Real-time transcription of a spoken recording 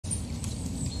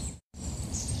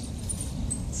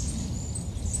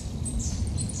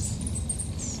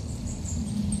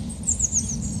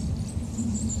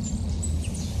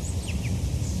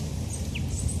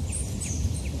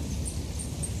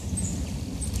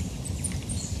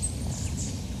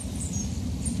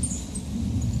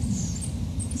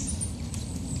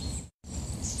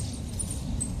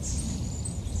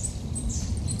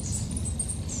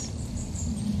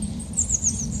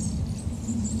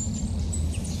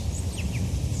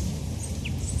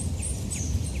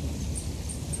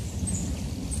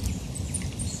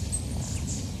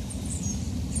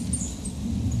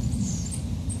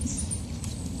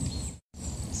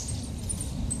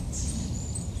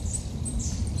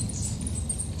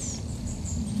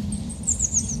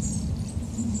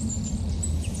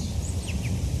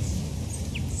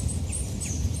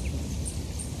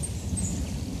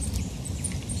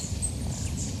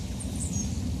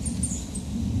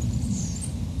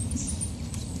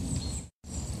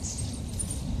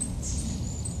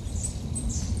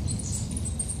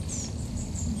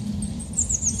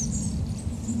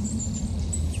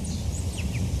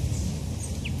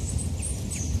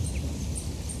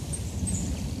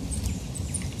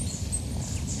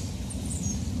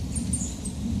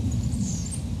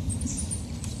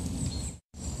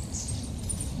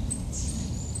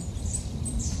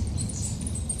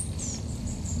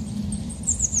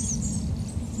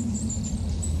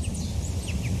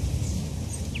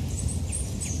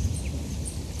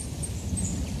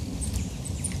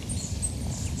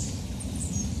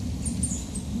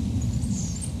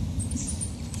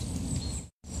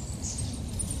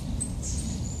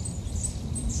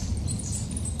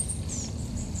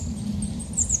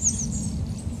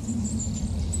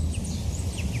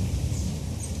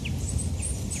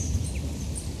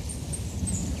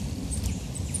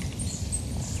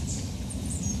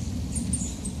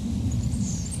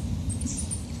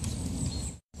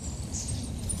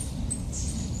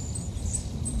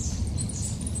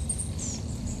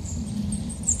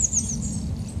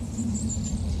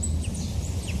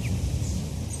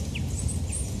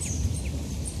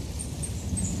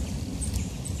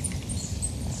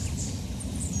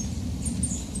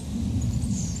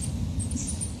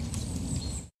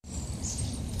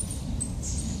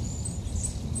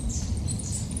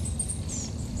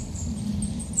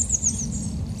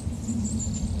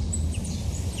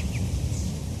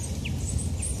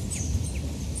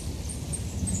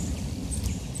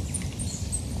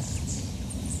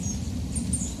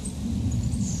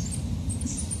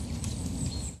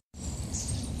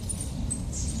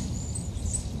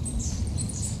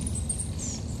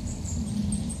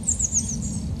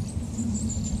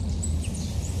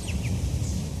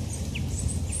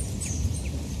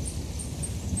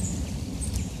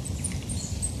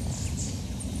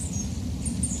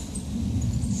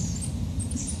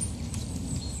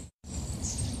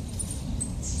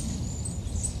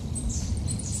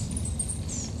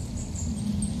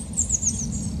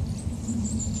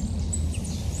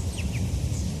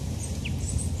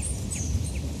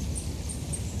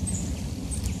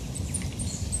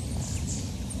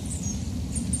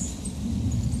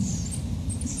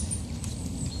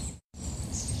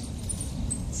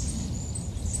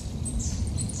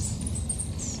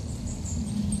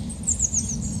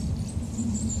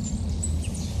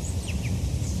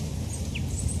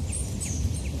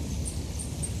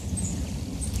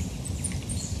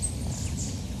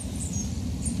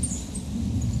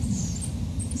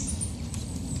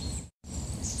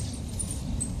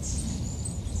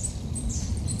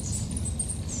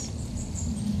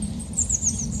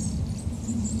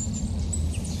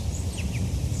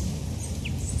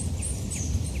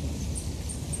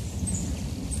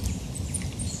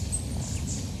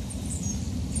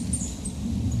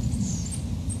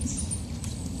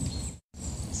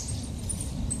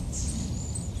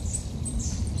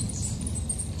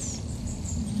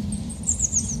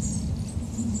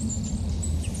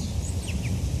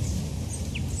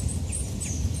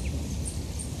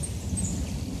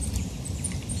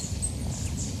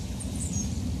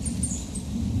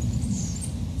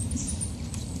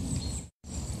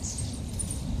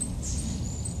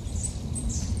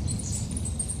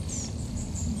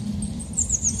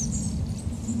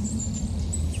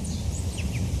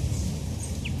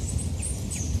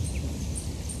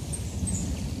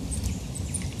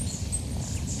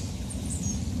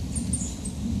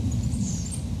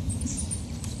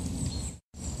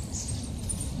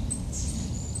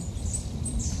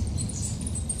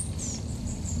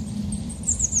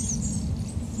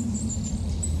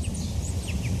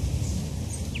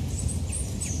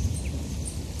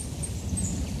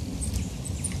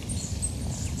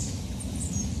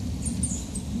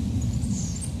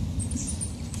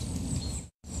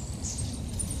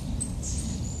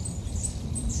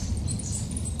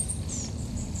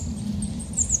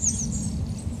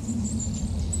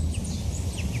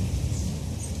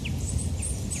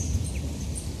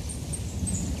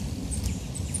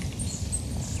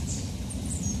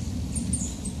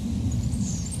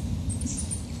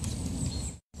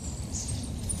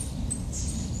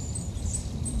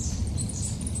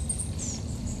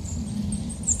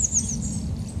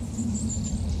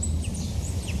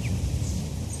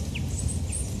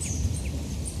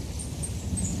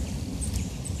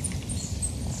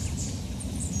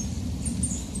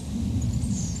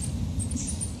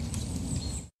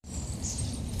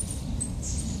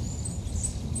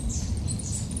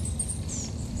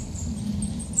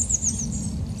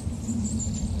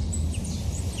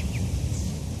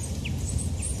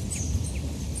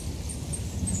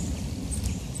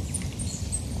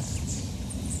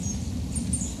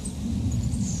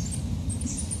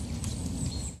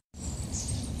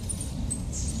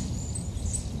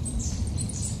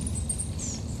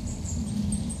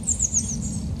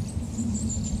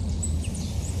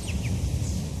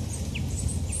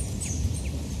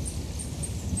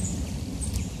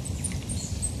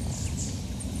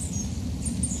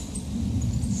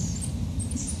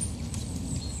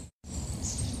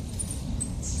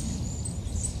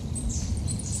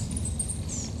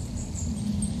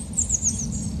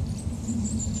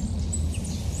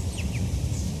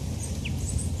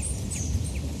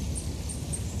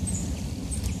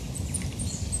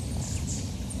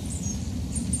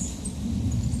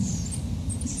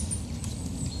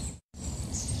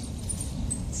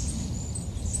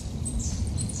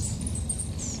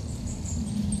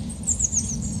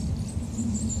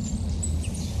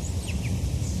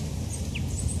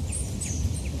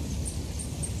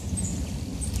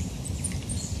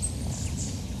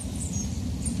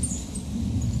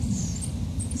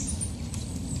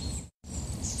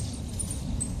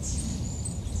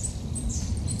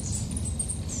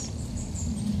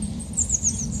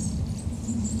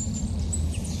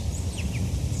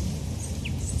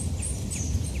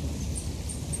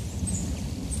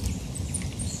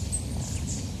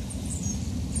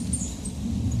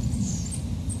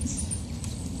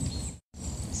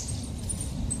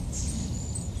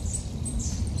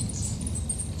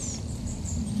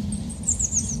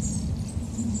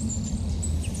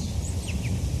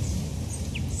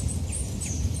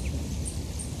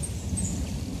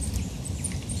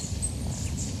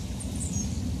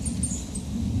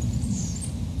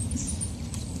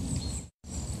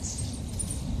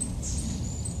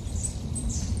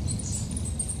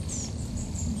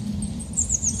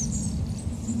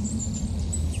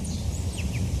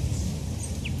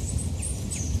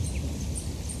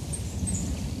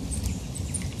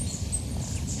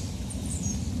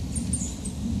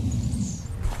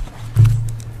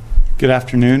Good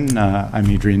afternoon. I'm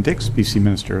Adrian Dix, BC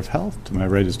Minister of Health. To my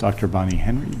right is Dr. Bonnie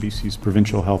Henry, BC's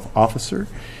Provincial Health Officer.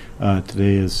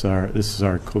 This is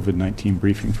our COVID-19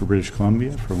 briefing for British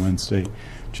Columbia for Wednesday,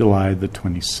 July the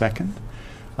 22nd.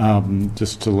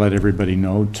 Just to let everybody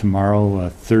know, tomorrow,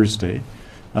 Thursday,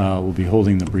 we'll be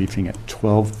holding the briefing at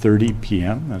 12:30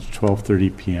 p.m. That's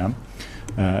 12:30 p.m.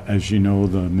 As you know,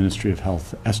 the Ministry of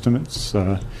Health estimates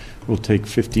will take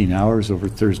 15 hours over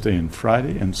Thursday and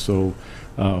Friday, and so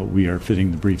we are fitting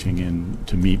the briefing in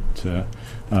to meet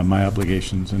my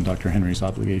obligations and Dr. Henry's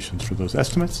obligations for those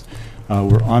estimates.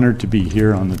 We're honored to be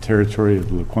here on the territory of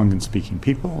the Lekwungen-speaking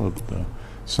people of the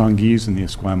Songhees and the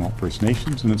Esquimalt First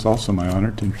Nations, and it's also my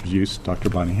honor to introduce Dr.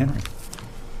 Bonnie Henry.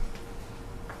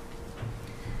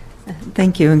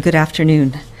 Thank you and good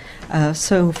afternoon.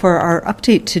 So for our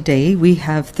update today, we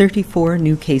have 34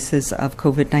 new cases of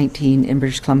COVID-19 in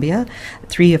British Columbia,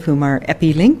 3 of whom are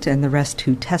epi-linked and the rest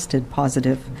who tested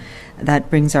positive. That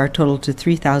brings our total to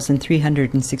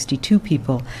 3,362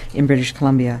 people in British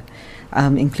Columbia,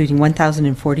 including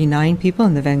 1,049 people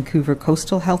in the Vancouver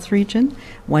Coastal Health Region,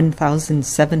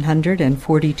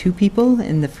 1,742 people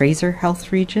in the Fraser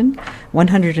Health Region,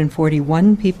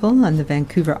 141 people in the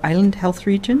Vancouver Island Health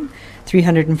Region,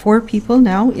 304 people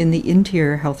now in the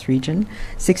Interior Health Region,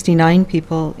 69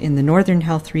 people in the Northern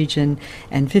Health Region,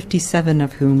 and 57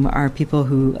 of whom are people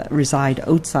who reside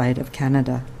outside of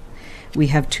Canada. We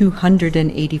have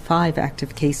 285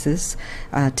 active cases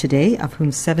today, of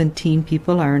whom 17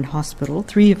 people are in hospital,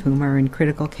 3 of whom are in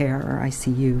critical care or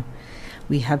ICU.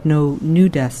 We have no new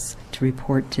deaths to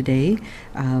report today,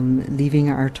 leaving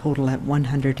our total at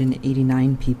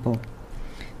 189 people.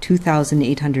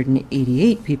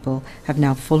 2,888 people have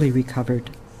now fully recovered.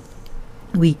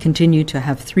 We continue to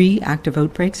have 3 active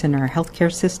outbreaks in our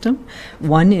healthcare system,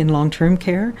 1 in long-term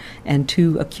care and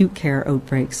 2 acute care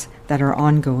outbreaks that are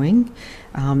ongoing.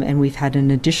 And we've had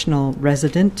an additional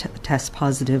resident test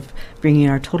positive, bringing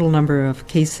our total number of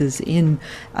cases in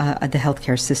the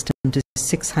healthcare system to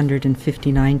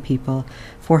 659 people,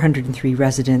 403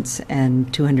 residents,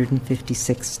 and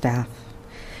 256 staff.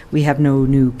 We have no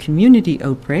new community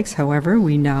outbreaks. However,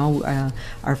 we now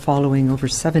are following over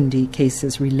 70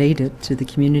 cases related to the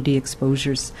community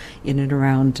exposures in and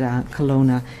around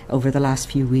Kelowna over the last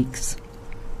few weeks.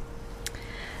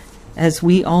 As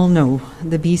we all know,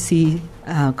 the BC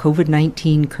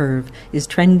COVID-19 curve is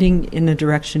trending in a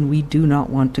direction we do not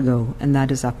want to go, and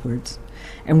that is upwards.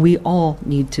 And we all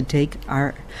need to take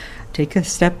a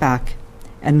step back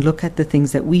and look at the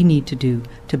things that we need to do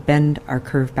to bend our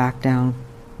curve back down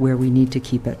where we need to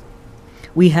keep it.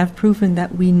 We have proven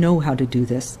that we know how to do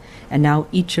this, and now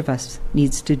each of us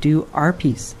needs to do our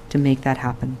piece to make that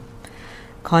happen.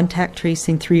 Contact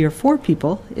tracing 3 or 4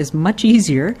 people is much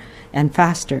easier and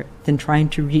faster than trying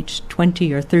to reach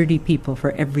 20 or 30 people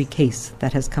for every case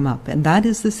that has come up. And that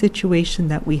is the situation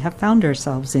that we have found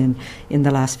ourselves in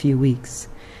the last few weeks.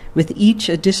 With each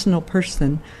additional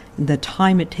person, the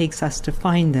time it takes us to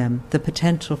find them, the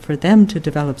potential for them to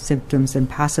develop symptoms and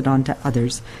pass it on to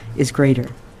others is greater,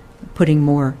 putting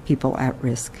more people at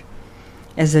risk.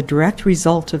 As a direct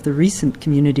result of the recent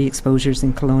community exposures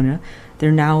in Kelowna, there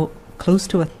are now close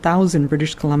to 1,000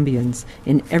 British Columbians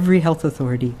in every health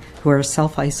authority who are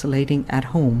self-isolating at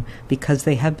home because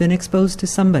they have been exposed to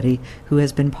somebody who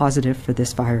has been positive for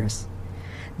this virus.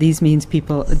 This means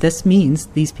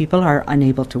these people are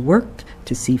unable to work,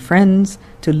 to see friends,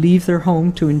 to leave their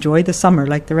home, to enjoy the summer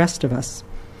like the rest of us.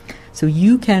 So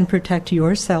you can protect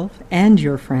yourself and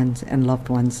your friends and loved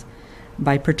ones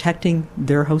by protecting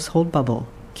their household bubble,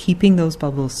 keeping those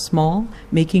bubbles small,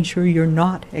 making sure you're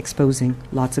not exposing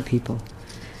lots of people.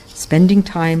 Spending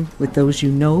time with those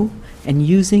you know and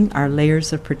using our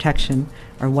layers of protection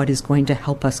are what is going to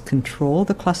help us control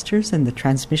the clusters and the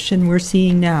transmission we're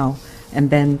seeing now and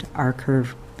bend our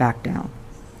curve back down.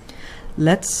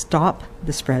 Let's stop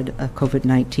the spread of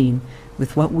COVID-19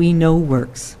 with what we know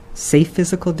works: safe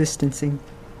physical distancing.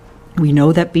 We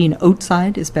know that being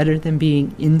outside is better than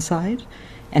being inside,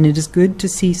 and it is good to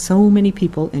see so many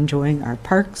people enjoying our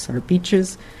parks, our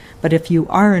beaches. But if you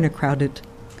are in a crowded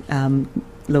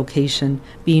location,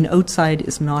 being outside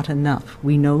is not enough.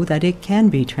 We know that it can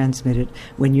be transmitted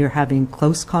when you're having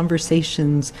close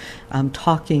conversations,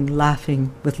 talking,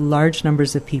 laughing with large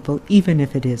numbers of people, even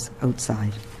if it is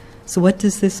outside. So what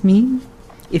does this mean?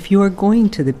 If you are going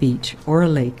to the beach or a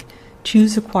lake,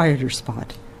 choose a quieter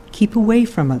spot. Keep away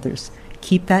from others.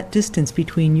 Keep that distance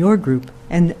between your group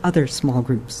and other small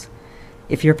groups.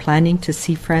 If you're planning to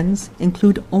see friends,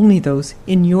 include only those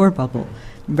in your bubble.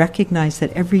 Recognize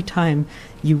that every time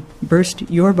you burst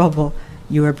your bubble,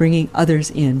 you are bringing others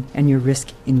in and your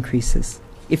risk increases.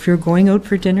 If you're going out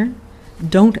for dinner,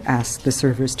 Don't ask the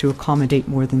servers to accommodate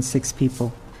more than 6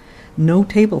 people. No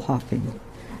table hopping.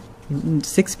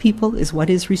 6 people is what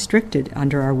is restricted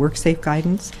under our WorkSafe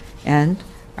guidance and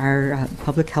our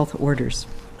public health orders.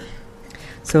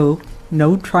 So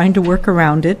no trying to work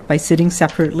around it by sitting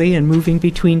separately and moving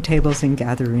between tables and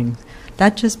gatherings.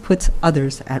 That just puts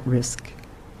others at risk.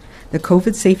 The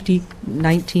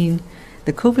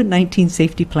COVID-19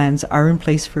 safety plans are in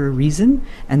place for a reason,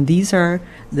 and these are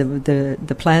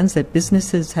the plans that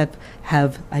businesses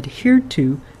have adhered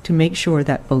to make sure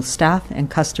that both staff and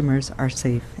customers are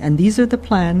safe. And these are the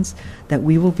plans that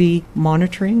we will be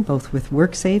monitoring both with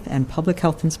WorkSafe and public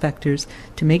health inspectors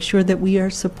to make sure that we are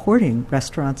supporting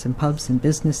restaurants and pubs and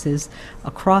businesses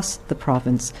across the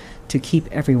province to keep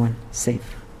everyone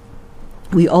safe.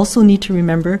 We also need to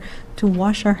remember to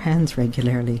wash our hands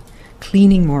regularly,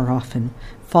 cleaning more often,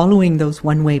 following those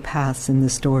one-way paths in the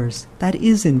stores. That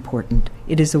is important.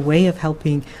 It is a way of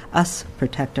helping us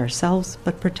protect ourselves,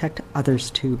 but protect others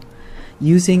too.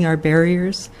 Using our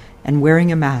barriers and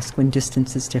wearing a mask when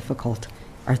distance is difficult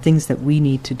are things that we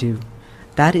need to do.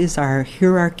 That is our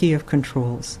hierarchy of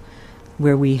controls,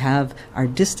 where we have our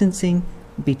distancing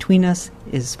between us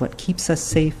is what keeps us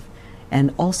safe,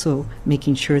 and also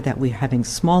making sure that we're having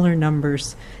smaller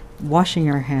numbers, washing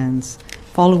our hands,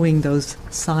 following those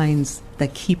signs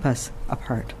that keep us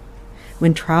apart.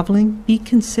 When traveling, be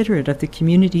considerate of the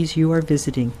communities you are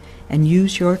visiting and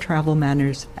use your travel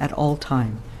manners at all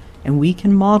time. And we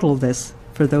can model this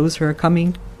for those who are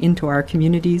coming into our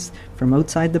communities from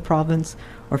outside the province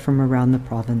or from around the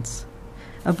province.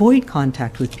 Avoid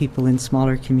contact with people in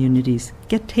smaller communities.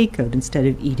 Get takeout instead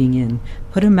of eating in.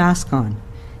 Put a mask on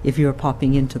if you are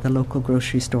popping into the local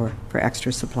grocery store for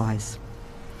extra supplies.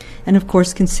 And of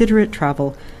course, considerate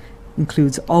travel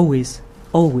includes always,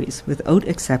 without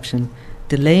exception,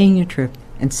 delaying your trip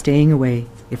and staying away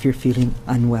if you're feeling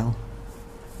unwell.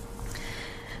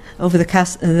 Over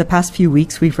the past few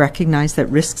weeks, we've recognized that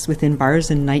risks within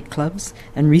bars and nightclubs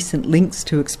and recent links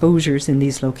to exposures in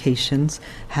these locations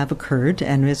have occurred.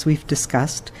 And as we've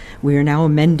discussed, we are now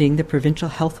amending the Provincial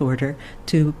Health Order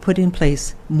to put in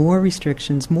place more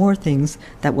restrictions, more things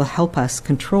that will help us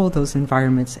control those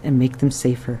environments and make them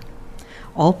safer.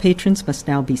 All patrons must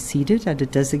now be seated at a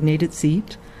designated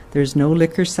seat. There's no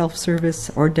liquor self-service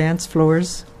or dance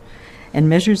floors, and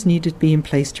measures need to be in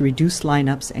place to reduce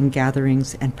lineups and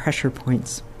gatherings and pressure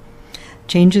points.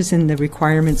 Changes in the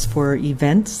requirements for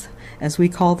events, as we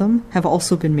call them, have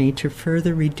also been made to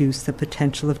further reduce the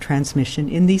potential of transmission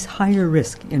in these higher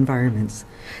risk environments.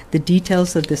 The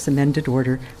details of this amended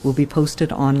order will be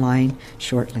posted online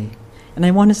shortly. And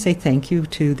I want to say thank you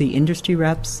to the industry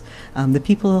reps, the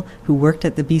people who worked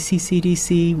at the BC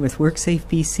CDC, with WorkSafe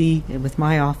BC, with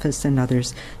my office and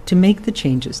others, to make the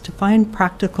changes, to find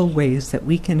practical ways that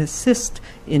we can assist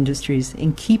industries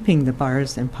in keeping the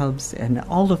bars and pubs and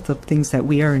all of the things that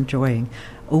we are enjoying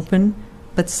open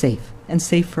but safe, and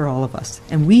safe for all of us.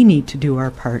 And we need to do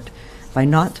our part by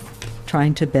not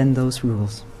trying to bend those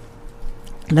rules.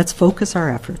 Let's focus our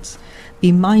efforts,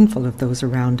 be mindful of those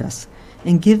around us,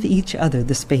 and give each other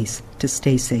the space to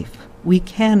stay safe. We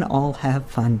can all have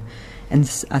fun and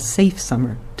a safe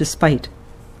summer despite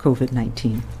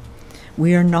COVID-19.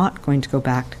 We are not going to go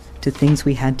back to things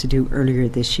we had to do earlier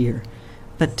this year,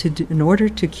 but in order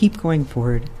to keep going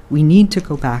forward, we need to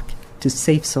go back to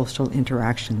safe social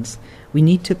interactions. We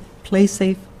need to play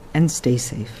safe and stay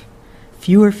safe.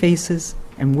 Fewer faces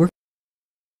and work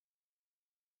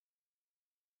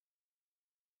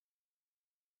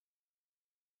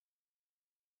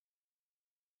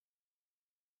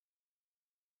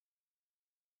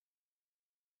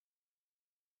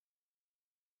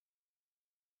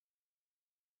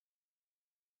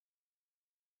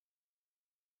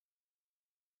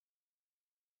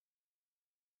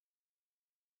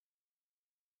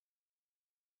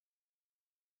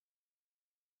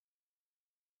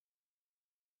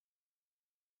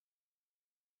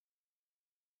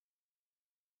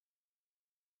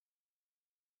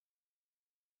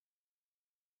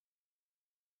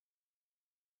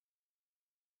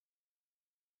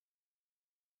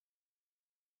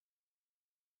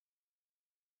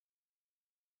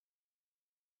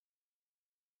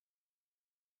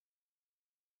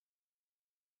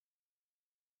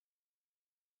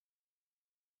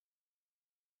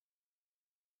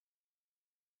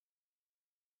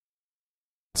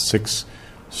six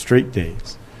straight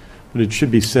days. But it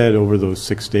should be said, over those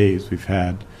 6 days, we've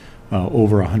had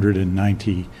over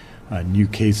 190 new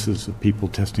cases of people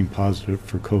testing positive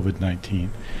for COVID-19,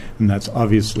 and that's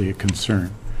obviously a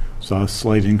concern. Saw a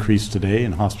slight increase today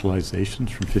in hospitalizations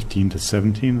from 15 to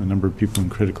 17. The number of people in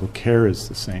critical care is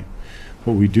the same.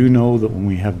 But we do know that when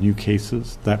we have new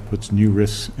cases, that puts new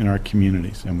risks in our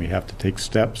communities, and we have to take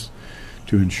steps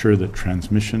to ensure that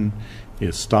transmission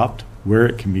is stopped where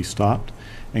it can be stopped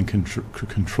and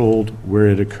controlled where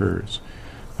it occurs.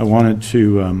 I wanted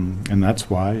to, and that's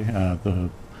why the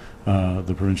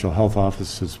Provincial Health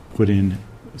Office has put in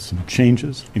some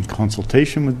changes in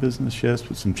consultation with business, yes,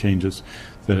 but some changes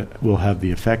that will have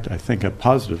the effect, I think, a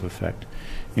positive effect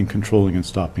in controlling and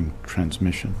stopping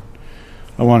transmission.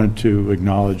 I wanted to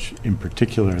acknowledge in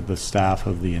particular the staff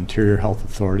of the Interior Health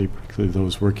Authority, particularly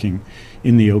those working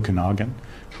in the Okanagan,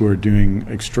 who are doing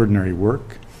extraordinary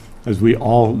work. As we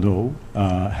all know,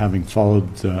 having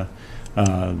followed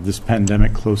this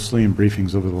pandemic closely in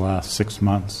briefings over the last 6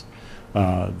 months,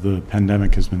 the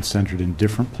pandemic has been centered in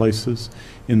different places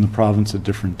in the province at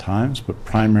different times, but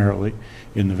primarily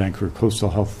in the Vancouver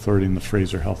Coastal Health Authority and the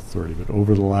Fraser Health Authority. But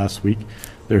over the last week,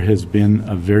 there has been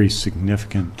a very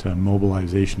significant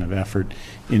mobilization of effort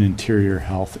in interior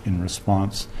health in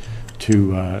response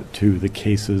to the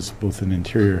cases, both in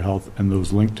interior health and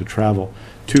those linked to travel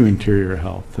to interior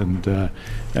health.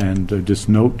 And just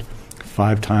note,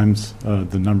 5 times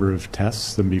the number of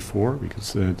tests than before,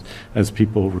 because as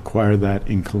people require that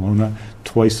in Kelowna,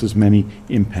 twice as many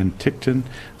in Penticton,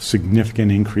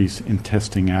 significant increase in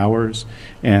testing hours,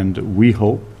 and we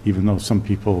hope, even though some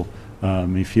people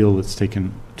may feel it's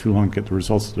taken too long to get the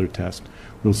results of their test,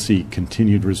 we'll see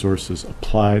continued resources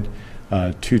applied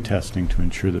to testing to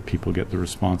ensure that people get the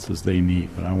responses they need.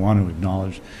 But I want to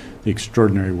acknowledge the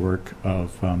extraordinary work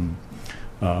of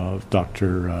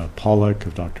Dr. Pollock,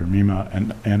 of Dr. Mima,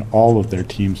 and all of their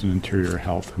teams in Interior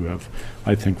Health who have,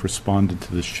 I think, responded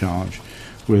to this challenge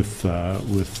with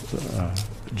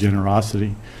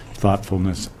generosity,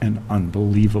 thoughtfulness, and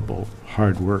unbelievable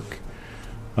hard work.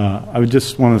 I would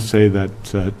just want to say that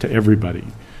to everybody,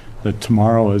 that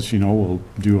tomorrow, as you know, we'll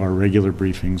do our regular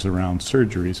briefings around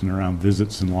surgeries and around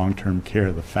visits in long-term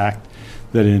care. The fact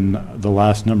that in the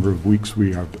last number of weeks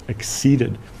we have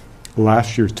exceeded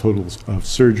last year's totals of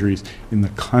surgeries in the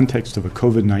context of a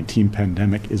COVID-19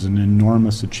 pandemic is an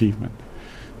enormous achievement.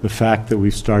 The fact that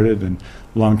we've started in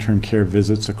long-term care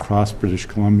visits across British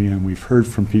Columbia, and we've heard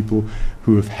from people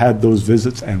who have had those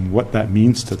visits and what that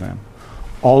means to them,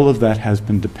 all of that has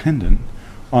been dependent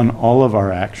on all of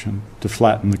our action to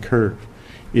flatten the curve.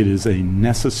 It is a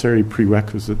necessary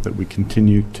prerequisite that we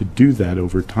continue to do that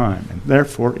over time, and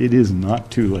therefore it is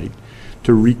not too late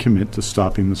to recommit to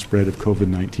stopping the spread of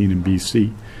COVID-19 in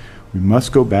BC. We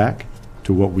must go back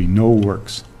to what we know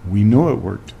works. We know it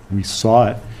worked. We saw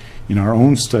it in our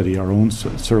own study, our own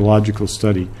serological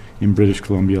study in British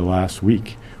Columbia last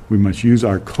week. We must use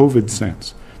our COVID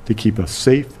sense to keep us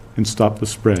safe and stop the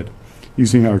spread.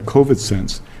 Using our COVID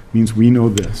sense means we know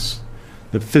this,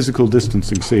 that physical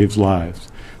distancing saves lives,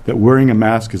 that wearing a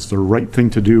mask is the right thing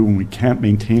to do when we can't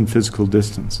maintain physical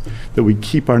distance, that we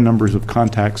keep our numbers of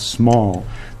contacts small,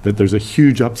 that there's a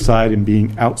huge upside in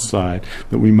being outside,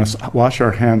 that we must wash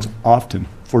our hands often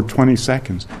for 20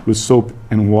 seconds with soap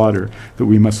and water, that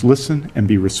we must listen and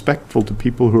be respectful to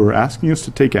people who are asking us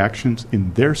to take actions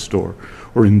in their store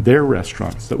or in their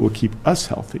restaurants that will keep us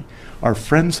healthy, our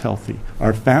friends healthy,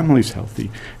 our families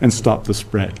healthy, and stop the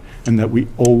spread, and that we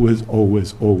always,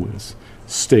 always, always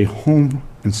stay home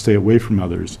and stay away from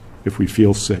others if we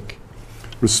feel sick.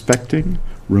 Respecting,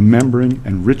 remembering,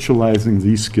 and ritualizing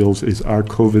these skills is our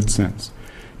COVID sense.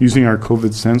 Using our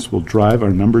COVID sense will drive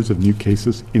our numbers of new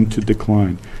cases into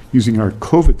decline. Using our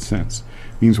COVID sense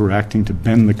means we're acting to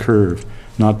bend the curve,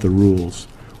 not the rules.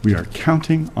 We are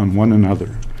counting on one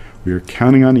another. We are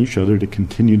counting on each other to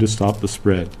continue to stop the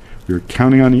spread. We are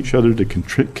counting on each other to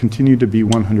continue to be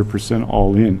 100%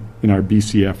 all in our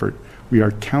BC effort. We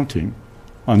are counting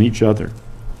on each other.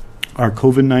 Our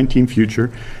COVID-19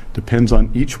 future depends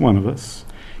on each one of us,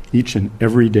 each and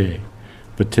every day.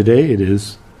 But today it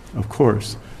is, of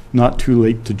course, not too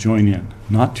late to join in,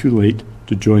 not too late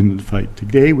to join the fight.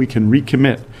 Today we can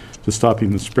recommit to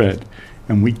stopping the spread,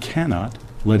 and we cannot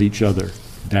let each other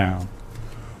down.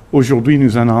 Aujourd'hui,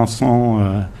 nous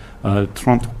annonçons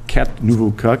 34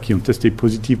 nouveaux cas qui ont testé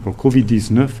positifs pour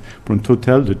COVID-19 pour un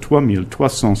total de 3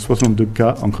 362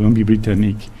 cas en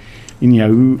Colombie-Britannique. Il n'y a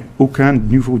eu aucun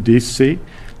nouveau décès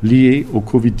lié au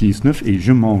COVID-19 et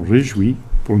je m'en réjouis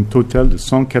pour un total de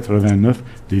 189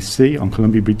 décès en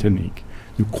Colombie-Britannique.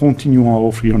 Nous continuons à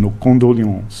offrir nos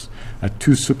condoléances à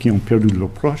tous ceux qui ont perdu leurs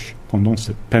proches pendant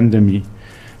cette pandémie.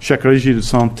 Chaque régie de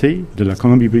santé de la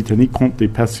Colombie-Britannique compte des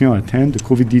patients atteints de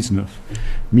COVID-19.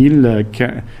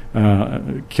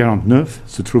 1049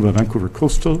 se trouvent à Vancouver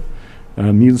Coastal,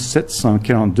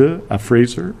 1742 à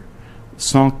Fraser,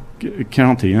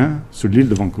 141 sur l'île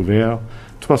de Vancouver,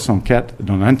 304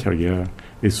 dans l'intérieur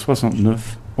et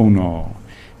 69 au nord.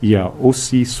 Il y a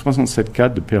aussi 67 cas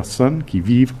de personnes qui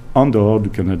vivent en dehors du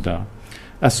Canada.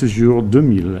 À ce jour,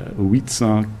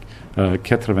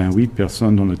 2888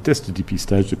 personnes dont le test de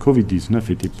dépistage de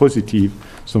COVID-19 était positif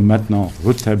sont maintenant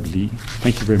rétablies.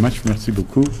 Thank you very much. Merci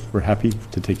beaucoup. We're happy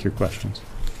to take your questions.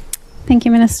 Thank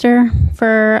you, Minister.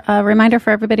 For a reminder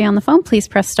for everybody on the phone, please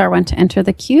press *1 to enter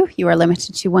the queue. You are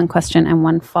limited to one question and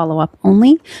one follow-up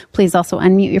only. Please also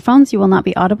unmute your phones. You will not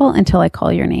be audible until I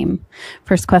call your name.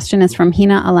 First question is from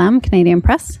Hina Alam, Canadian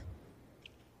Press.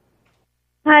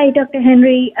 Hi, Dr.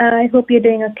 Henry. I hope you're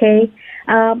doing okay.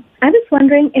 I was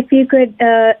wondering if you could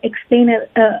explain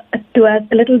to us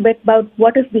a little bit about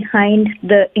what is behind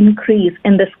the increase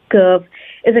in this curve.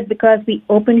 Is it because we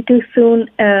opened too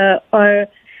soon or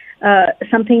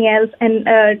something else? And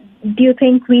do you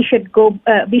think we should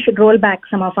roll back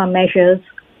some of our measures?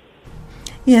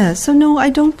 Yeah, so no, I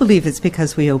don't believe it's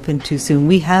because we opened too soon.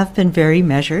 We have been very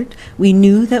measured. We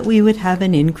knew that we would have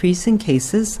an increase in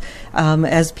cases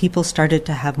as people started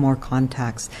to have more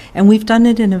contacts. And we've done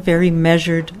it in a very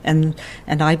measured and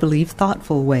I believe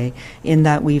thoughtful way, in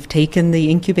that we've taken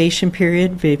the incubation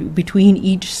period between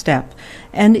each step.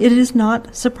 And it is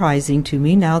not surprising to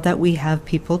me, now that we have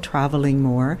people traveling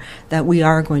more, that we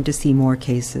are going to see more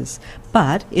cases.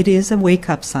 But it is a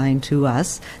wake-up sign to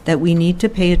us that we need to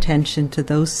pay attention to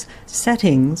those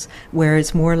settings where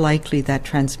it's more likely that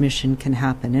transmission can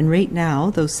happen. And right now,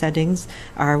 those settings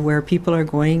are where people are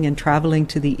going and traveling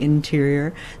to the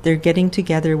interior. They're getting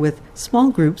together with small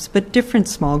groups, but different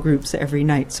small groups every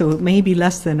night. So it may be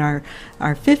less than our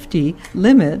 50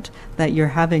 limit that you're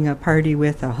having a party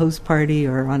with, a host party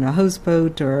or on a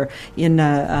houseboat or in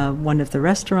one of the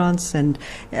restaurants. And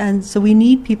so we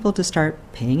need people to start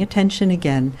paying attention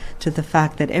again to the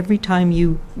fact that every time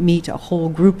you meet a whole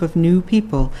group of new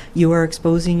people, you are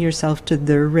exposing yourself to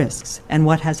their risks. And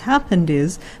what has happened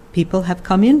is people have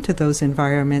come into those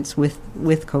environments with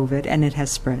COVID and it has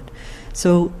spread.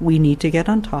 So we need to get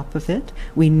on top of it.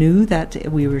 We knew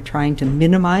that we were trying to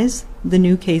minimize the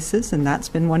new cases, and that's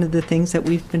been one of the things that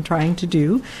we've been trying to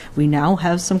do. We now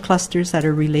have some clusters that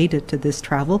are related to this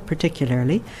travel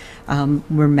particularly.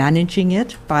 We're managing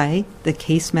it by the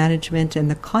case management and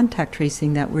the contact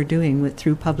tracing that we're doing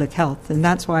through public health. And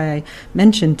that's why I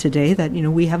mentioned today that,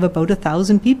 we have about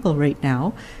 1,000 people right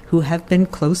now who have been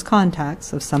close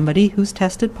contacts of somebody who's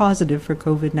tested positive for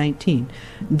COVID-19.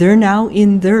 They're now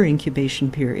in their incubation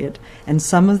period, and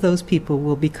some of those people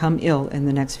will become ill in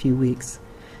the next few weeks.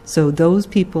 So those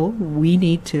people, we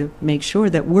need to make sure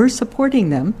that we're supporting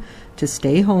them to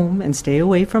stay home and stay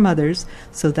away from others,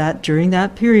 so that during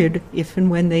that period, if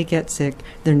and when they get sick,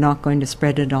 they're not going to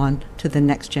spread it on to the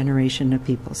next generation of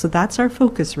people. So that's our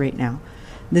focus right now.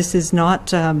 This is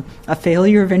not a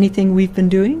failure of anything we've been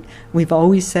doing. We've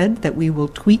always said that we will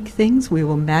tweak things, we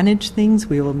will manage things,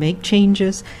 we will make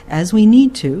changes as we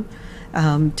need to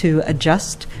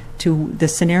adjust to the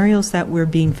scenarios that we're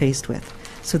being faced with.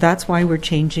 So that's why we're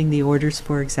changing the orders,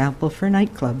 for example, for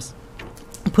nightclubs,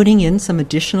 putting in some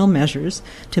additional measures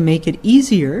to make it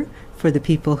easier for the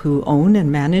people who own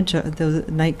and manage the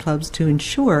nightclubs to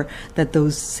ensure that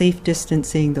those safe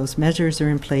distancing, those measures are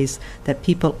in place, that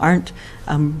people aren't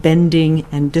bending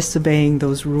and disobeying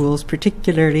those rules,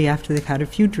 particularly after they've had a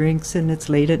few drinks and it's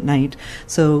late at night.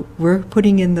 So we're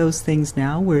putting in those things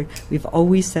now. We've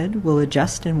always said we'll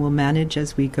adjust and we'll manage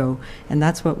as we go. And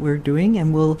that's what we're doing.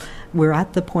 And we're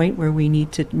at the point where we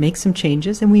need to make some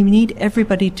changes, and we need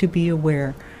everybody to be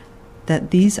aware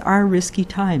that these are risky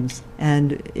times,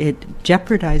 and it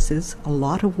jeopardizes a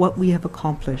lot of what we have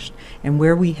accomplished and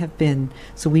where we have been.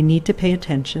 So we need to pay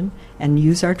attention and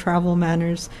use our travel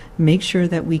manners, make sure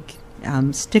that we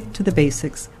stick to the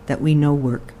basics that we know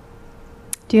work.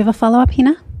 Do you have a follow-up,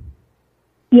 Hina?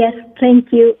 Yes,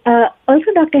 thank you.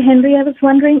 Also, Dr. Henry, I was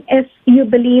wondering if you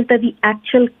believe that the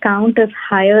actual count is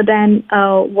higher than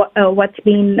what's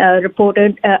been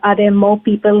reported. Are there more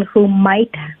people who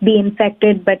might be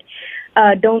infected but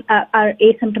are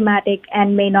asymptomatic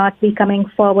and may not be coming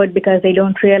forward because they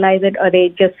don't realize it, or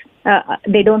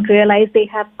they don't realize they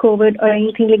have COVID or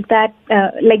anything like that?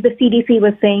 Like the CDC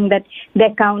was saying that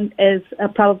their count is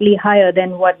probably higher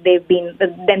than what they've been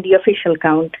than the official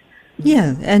count.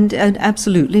 Yeah, and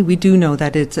absolutely, we do know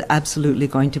that it's absolutely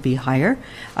going to be higher.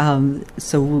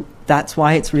 So That's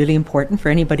why it's really important for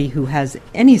anybody who has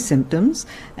any symptoms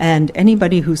and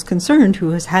anybody who's concerned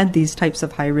who has had these types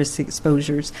of high-risk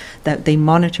exposures that they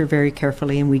monitor very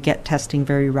carefully and we get testing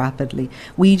very rapidly.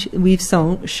 We've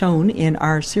shown in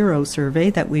our sero survey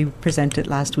that we presented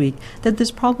last week that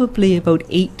there's probably about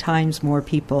 8 times more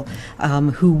people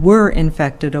who were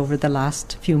infected over the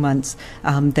last few months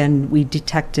than we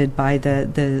detected by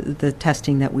the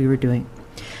testing that we were doing.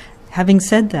 Having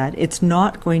said that, it's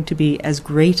not going to be as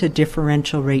great a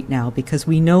differential right now because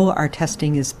we know our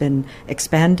testing has been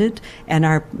expanded and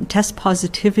our test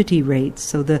positivity rates,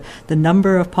 so the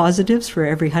number of positives for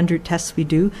every 100 tests we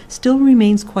do, still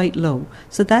remains quite low.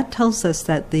 So that tells us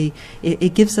that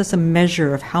it gives us a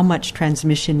measure of how much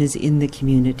transmission is in the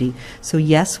community. So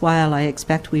yes, while I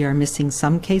expect we are missing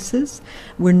some cases,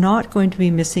 we're not going to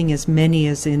be missing as many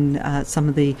as in some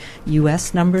of the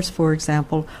U.S. numbers, for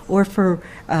example, or for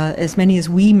as many as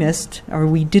we missed or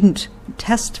we didn't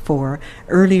test for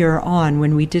earlier on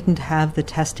when we didn't have the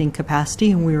testing capacity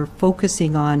and we were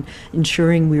focusing on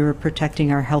ensuring we were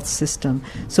protecting our health system.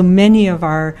 So many of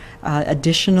our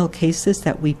additional cases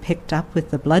that we picked up with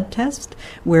the blood test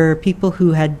were people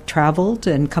who had traveled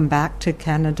and come back to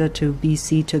Canada, to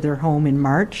BC, to their home in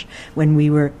March when we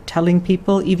were telling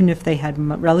people, even if they had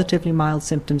relatively mild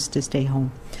symptoms, to stay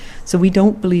home. So we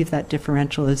don't believe that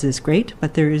differential is as great,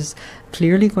 but there is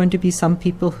clearly going to be some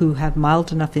people who have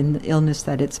mild enough illness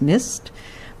that it's missed.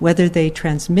 Whether they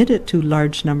transmit it to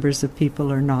large numbers of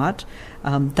people or not,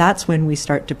 that's when we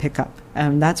start to pick up.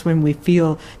 That's when we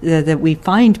feel that we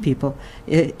find people.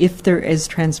 If there is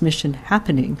transmission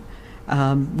happening,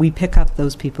 we pick up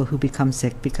those people who become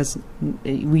sick because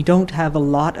we don't have a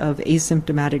lot of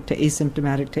asymptomatic to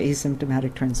asymptomatic to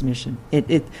asymptomatic transmission.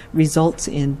 It results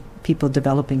in people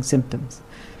developing symptoms,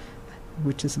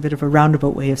 which is a bit of a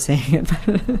roundabout way of saying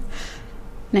it.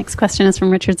 Next question is from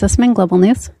Richard Zussman, Global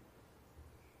News.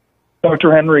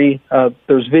 Dr. Henry,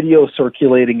 there's video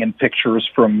circulating and pictures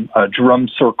from a drum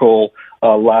circle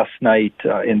last night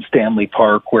in Stanley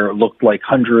Park where it looked like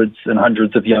hundreds and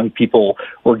hundreds of young people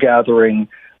were gathering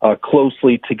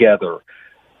closely together.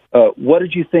 What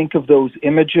did you think of those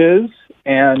images?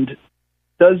 And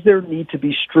does there need to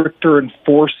be stricter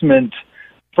enforcement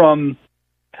from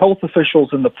health officials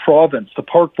in the province? The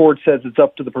park board says it's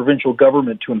up to the provincial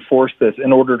government to enforce this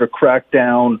in order to crack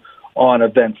down on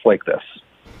events like this.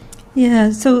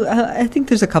 Yeah, so I think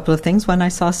there's a couple of things. One, I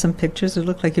saw some pictures. It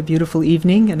looked like a beautiful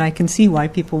evening, and I can see why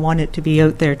people want it to be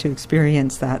out there to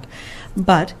experience that.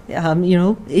 But,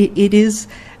 it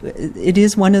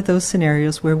is one of those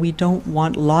scenarios where we don't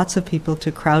want lots of people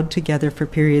to crowd together for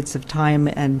periods of time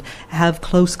and have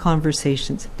close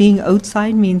conversations. Being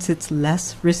outside means it's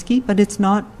less risky, but it's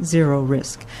not zero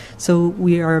risk. So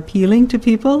we are appealing to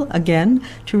people, again,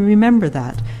 to remember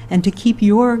that and to keep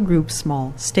your group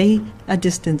small. Stay a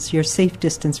distance, your safe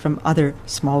distance from other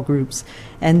small groups.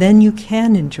 And then you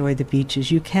can enjoy the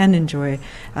beaches. You can enjoy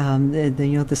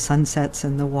the sunsets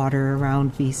and the water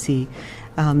around BC.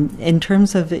 In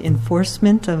terms of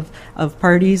enforcement of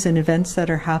parties and events that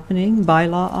are happening,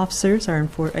 bylaw officers are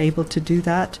able to do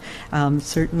that.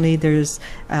 Certainly there's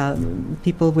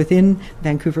people within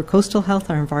Vancouver Coastal Health,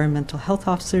 our environmental health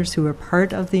officers, who are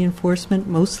part of the enforcement,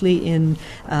 mostly in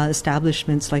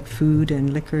establishments like food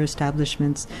and liquor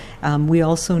establishments. We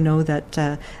also know that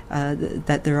there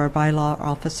are bylaw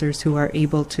officers who are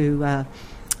able to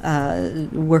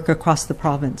work across the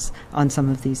province on some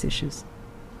of these issues.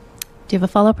 Do you have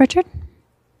a follow-up, Richard?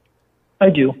 I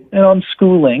do. And on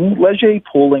schooling, Leger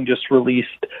Polling just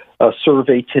released a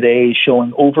survey today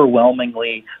showing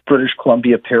overwhelmingly British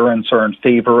Columbia parents are in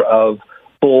favor of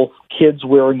both kids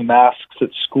wearing masks at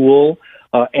school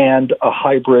and a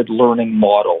hybrid learning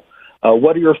model.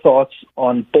 What are your thoughts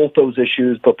on both those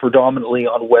issues, but predominantly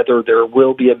on whether there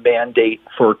will be a mandate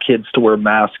for kids to wear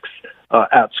masks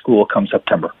at school come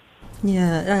September?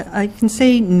 Yeah, I can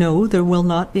say no, there will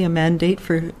not be a mandate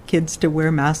for kids to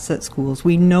wear masks at schools.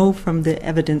 We know from the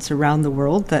evidence around the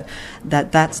world that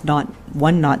that's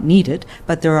not needed,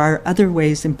 but there are other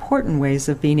ways, important ways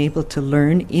of being able to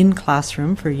learn in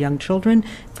classroom for young children,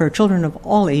 for children of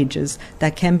all ages,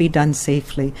 that can be done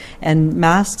safely. And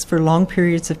masks for long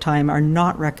periods of time are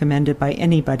not recommended by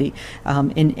anybody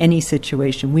in any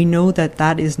situation. We know that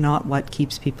that is not what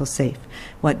keeps people safe.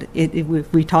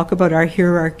 If we talk about our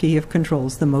hierarchy of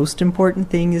controls, the most important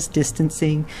thing is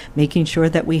distancing, making sure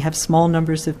that we have small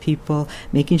numbers of people,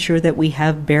 making sure that we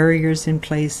have barriers in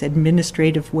place,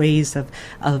 administrative ways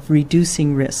of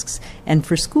reducing risks. And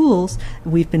for schools,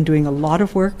 we've been doing a lot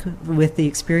of work with the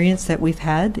experience that we've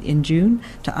had in June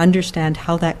to understand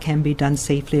how that can be done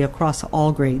safely across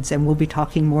all grades. And we'll be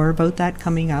talking more about that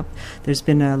coming up. There's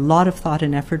been a lot of thought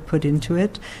and effort put into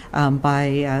it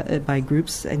by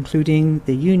groups, including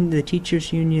the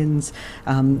teachers' unions,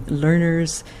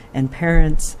 learners and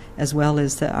parents, as well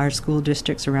as our school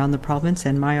districts around the province,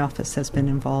 and my office has been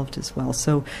involved as well.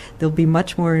 So there'll be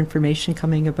much more information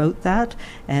coming about that.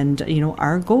 And,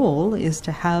 our goal is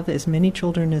to have as many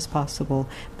children as possible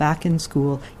back in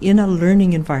school in a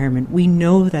learning environment. We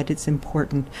know that it's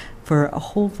important for a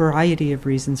whole variety of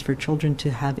reasons for children to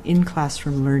have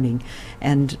in-classroom learning.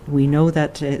 And we know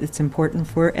that it's important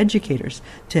for educators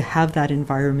to have that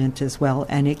environment as well.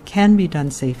 And it can be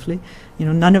done safely.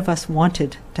 None of us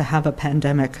wanted to have a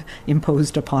pandemic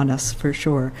imposed upon us, for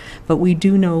sure. But we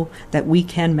do know that we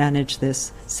can manage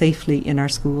this safely in our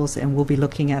schools, and we'll be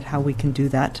looking at how we can do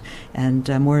that. And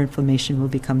more information will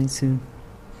be coming soon.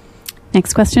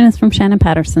 Next question is from Shannon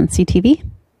Patterson, CTV.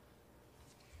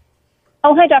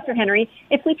 Oh, hi, Dr. Henry.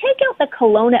 If we take out the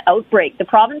Kelowna outbreak, the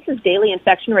province's daily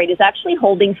infection rate is actually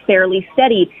holding fairly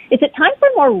steady. Is it time for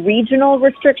more regional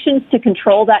restrictions to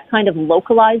control that kind of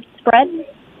localized spread?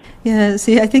 Yeah,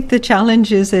 see, I think the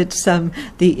challenge is it's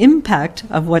the impact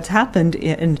of what's happened,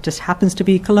 and it just happens to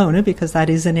be Kelowna because that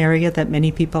is an area that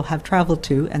many people have traveled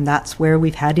to, and that's where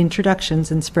we've had introductions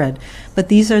and spread. But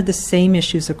these are the same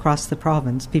issues across the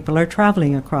province. People are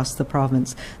traveling across the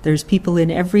province. There's people in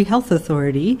every health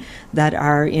authority that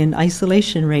are in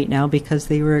isolation right now because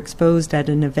they were exposed at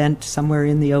an event somewhere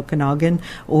in the Okanagan,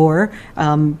 or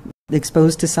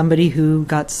exposed to somebody who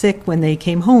got sick when they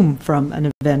came home from an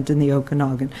event in the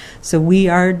Okanagan. So we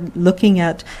are looking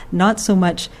at not so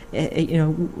much,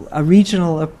 a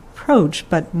regional approach,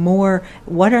 but more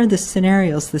what are the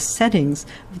scenarios, the settings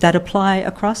that apply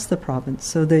across the province.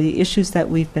 So the issues that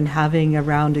we've been having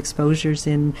around exposures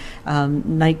in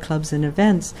nightclubs and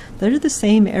events, they're the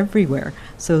same everywhere.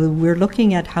 So we're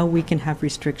looking at how we can have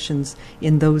restrictions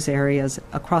in those areas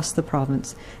across the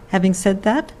province. Having said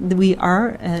that, we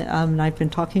are, and I've been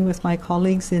talking with my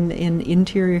colleagues in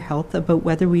Interior Health about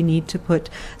whether we need to put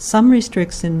some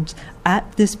restrictions at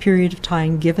this period of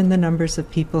time, given the numbers of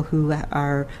people who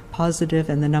are positive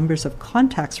and the numbers of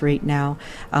contacts right now,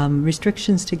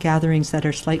 restrictions to gatherings that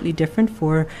are slightly different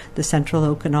for the Central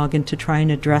Okanagan to try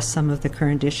and address some of the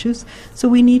current issues. So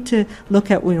we need to look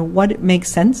at what it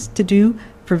makes sense to do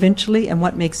provincially and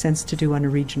what makes sense to do on a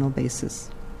regional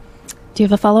basis. Do you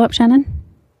have a follow-up, Shannon?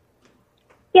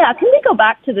 Yeah, can we go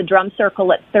back to the drum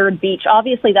circle at Third Beach?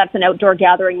 Obviously, that's an outdoor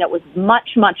gathering that was much,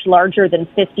 much larger than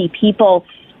 50 people.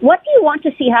 What do you want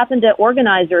to see happen to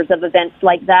organizers of events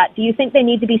like that? Do you think they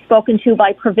need to be spoken to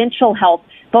by Provincial Health?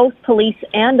 Both police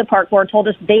and the park board told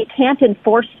us they can't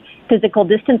enforce physical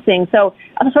distancing. So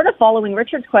I'm sort of following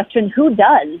Richard's question, who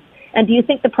does? And do you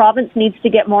think the province needs to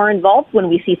get more involved when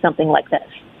we see something like this?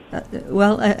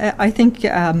 Well, I think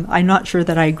I'm not sure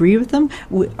that I agree with them.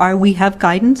 We have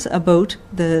guidance about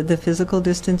the physical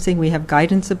distancing. We have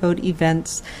guidance about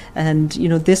events. And,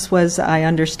 this was, I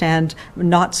understand,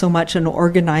 not so much an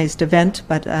organized event,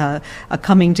 but a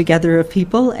coming together of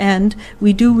people. And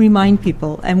we do remind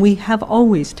people. And we have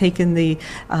always taken the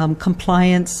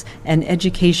compliance and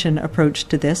education approach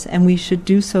to this. And we should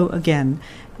do so again.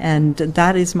 And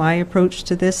that is my approach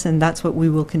to this. And that's what we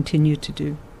will continue to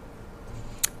do.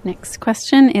 Next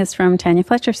question is from Tanya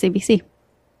Fletcher, CBC.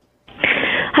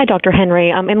 Hi, Dr.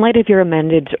 Henry. In light of your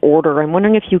amended order, I'm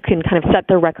wondering if you can kind of set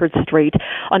the record straight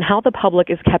on how the public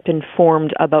is kept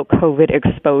informed about COVID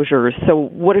exposures. So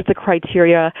what is the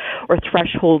criteria or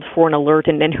threshold for an alert,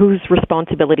 and whose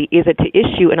responsibility is it to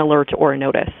issue an alert or a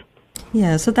notice?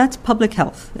 Yeah, so that's public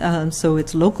health. So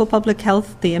it's local public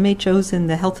health, the MHOs and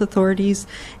the health authorities,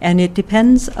 and it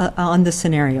depends on the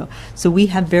scenario. So we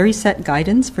have very set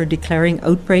guidance for declaring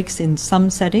outbreaks in some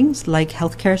settings, like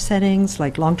healthcare settings,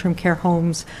 like long-term care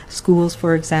homes, schools,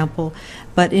 for example.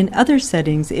 But in other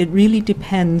settings, it really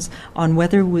depends on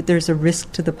whether there's a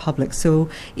risk to the public. So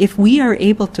if we are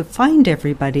able to find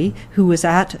everybody who was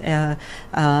at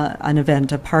an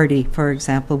event, a party, for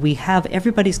example, we have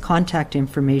everybody's contact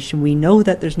information, we know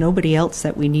that there's nobody else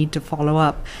that we need to follow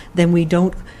up, then we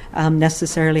don't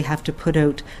necessarily have to put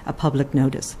out a public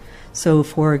notice. So,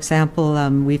 for example,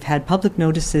 we've had public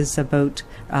notices about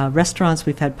restaurants,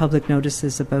 we've had public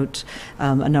notices about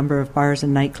a number of bars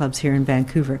and nightclubs here in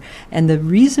Vancouver. And the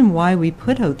reason why we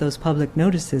put out those public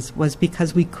notices was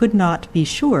because we could not be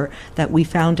sure that we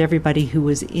found everybody who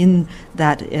was in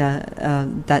that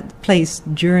place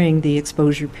during the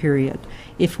exposure period.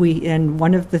 And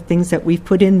one of the things that we've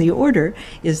put in the order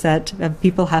is that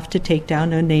people have to take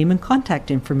down a name and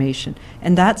contact information.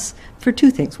 And that's for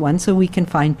two things. One, so we can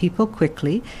find people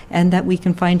quickly, and that we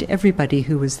can find everybody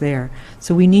who was there.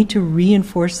 So we need to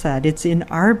reinforce that. It's in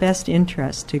our best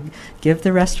interest to give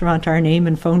the restaurant our name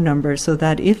and phone number so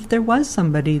that if there was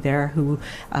somebody there who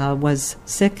was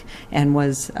sick and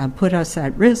was put us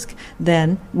at risk,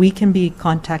 then we can be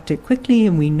contacted quickly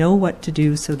and we know what to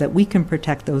do so that we can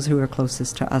protect those who are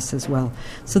closest to us as well.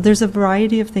 So there's a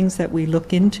variety of things that we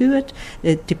look into it.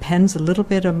 It depends a little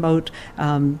bit about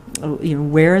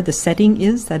where the setting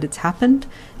is that it's happened,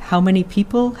 how many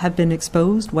people have been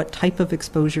exposed, what type of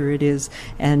exposure it is,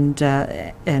 and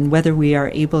whether we are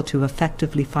able to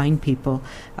effectively find people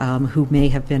who may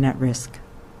have been at risk.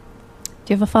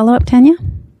 Do you have a follow-up, Tanya?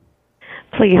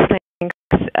 Please, thanks.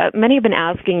 Many have been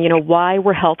asking, why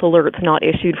were health alerts not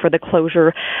issued for the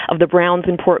closure of the Browns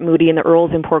in Port Moody and the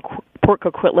Earls in Port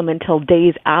Coquitlam until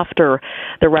days after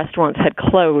the restaurants had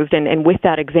closed? And with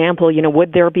that example,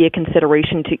 would there be a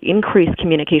consideration to increase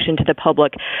communication to the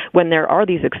public when there are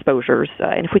these exposures?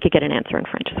 And if we could get an answer in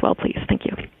French as well, please. Thank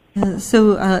you.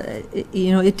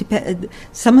 It depends.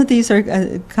 Some of these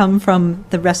are come from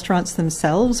the restaurants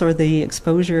themselves or the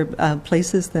exposure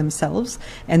places themselves,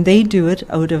 and they do it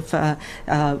out of a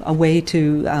way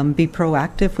to be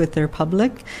proactive with their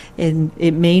public. And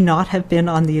it may not have been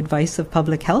on the advice of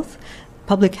public health.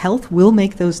 Public health will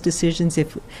make those decisions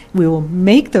if we will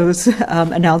make those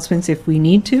announcements if we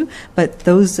need to, but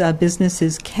those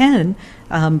businesses can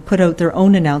put out their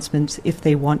own announcements if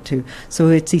they want to. So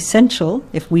it's essential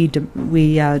if we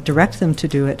direct them to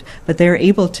do it, but they're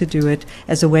able to do it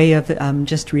as a way of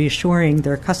just reassuring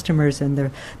their customers and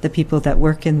the people that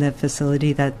work in the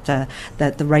facility that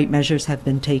the right measures have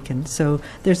been taken. So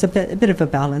there's a bit of a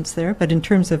balance there, but in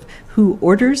terms of who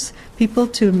orders people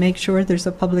to make sure there's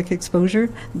a public exposure,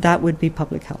 that would be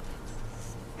public health.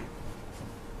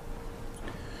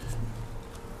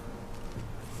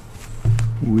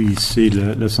 Oui, c'est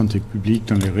la santé publique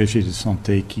dans les régies de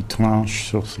santé qui tranche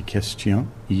sur ces questions.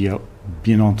 Il y a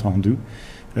bien entendu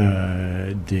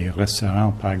des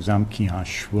restaurants, par exemple, qui ont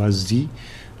choisi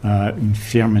une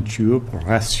fermeture pour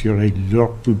rassurer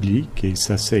leur public, et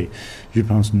ça c'est, je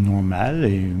pense, normal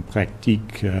et une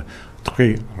pratique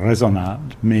très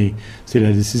raisonnable, mais c'est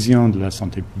la décision de la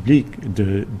santé publique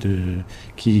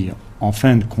qui, en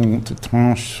fin de compte,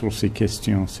 tranche sur ces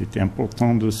questions. C'est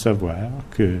important de savoir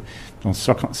que dans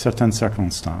certaines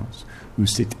circonstances où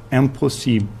c'est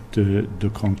impossible de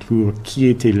conclure qui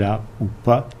était là ou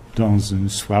pas dans une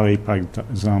soirée, par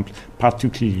exemple,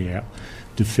 particulière,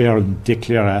 de faire une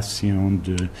déclaration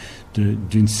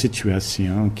d'une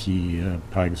situation qui,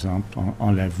 par exemple,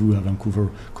 on l'a vu à Vancouver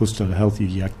Coastal Health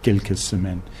il y a quelques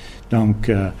semaines.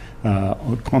 Donc,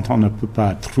 quand on ne peut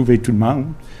pas trouver tout le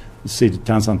monde, c'est de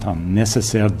temps en temps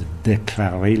nécessaire de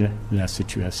déclarer la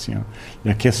situation.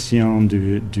 La question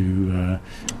des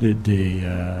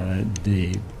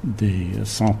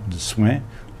centres de soins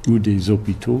ou des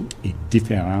hôpitaux est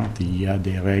différente. Il y a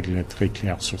des règles très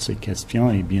claires sur ces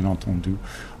questions et bien entendu,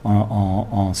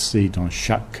 on sait dans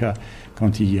chaque cas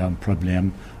quand il y a un problème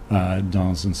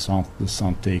dans un centre de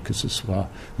santé, que ce soit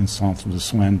un centre de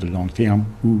soins de long terme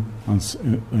ou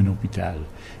un hôpital.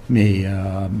 Mais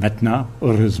maintenant,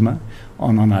 heureusement,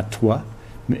 on en a 3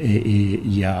 et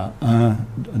il y a un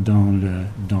dans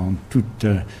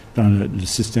le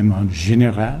système en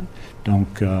général,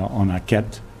 donc on a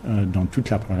 4 dans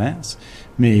toute la province,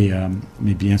 mais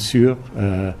bien sûr,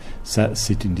 ça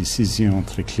c'est une décision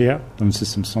très claire dans le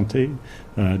système de santé,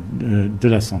 de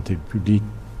la santé publique,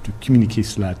 de communiquer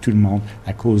cela à tout le monde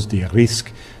à cause des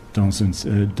risques dans une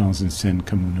scène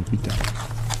comme un hôpital.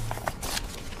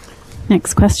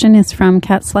 Next question is from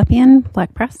Kat Slepian,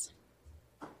 Black Press.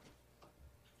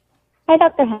 Hi,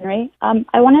 Dr. Henry.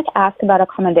 I wanted to ask about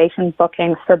accommodation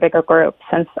bookings for bigger groups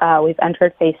since we've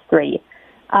entered phase 3.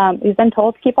 We've been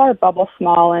told to keep our bubble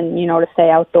small and, to stay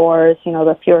outdoors,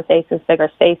 the fewer faces, bigger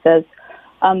spaces.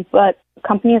 But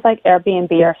companies like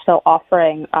Airbnb are still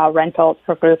offering rentals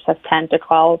for groups of 10 to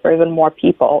 12 or even more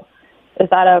people. Is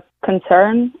that a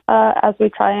concern as we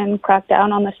try and crack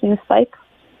down on this new spike?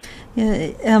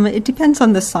 Yeah, it depends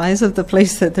on the size of the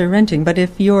place that they're renting. But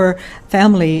if your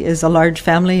family is a large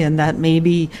family and that may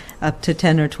be up to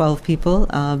 10 or 12 people,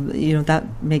 that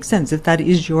makes sense. If that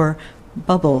is your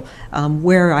bubble.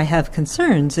 Where I have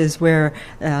concerns is where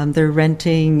they're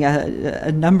renting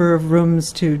a number of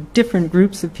rooms to different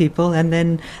groups of people, and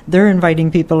then they're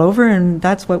inviting people over, and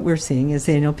that's what we're seeing is,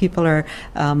 people are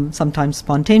sometimes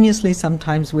spontaneously,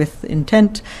 sometimes with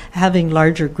intent, having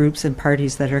larger groups and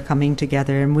parties that are coming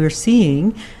together, and we're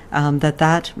seeing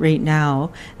that right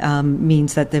now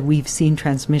means that we've seen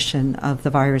transmission of the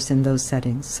virus in those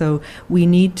settings. So we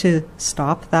need to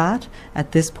stop that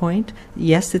at this point.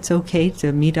 Yes, it's okay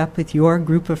to meet up with your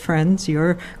group of friends,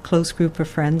 your close group of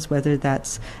friends, whether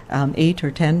that's 8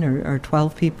 or 10 or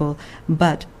 12 people,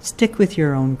 but stick with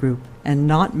your own group and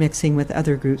not mixing with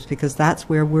other groups, because that's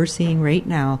where we're seeing right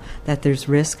now that there's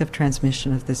risk of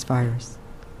transmission of this virus.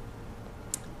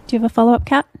 Do you have a follow-up,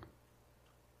 Kat?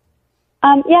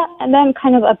 Yeah, and then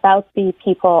kind of about the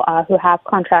people who have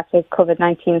contracted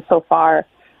COVID-19 so far.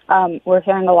 We're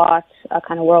hearing a lot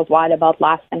kind of worldwide about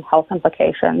lasting health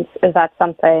implications. Is that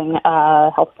something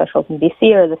health officials in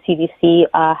BC or the CDC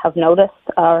have noticed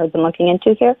or been looking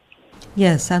into here?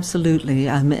 Yes, absolutely.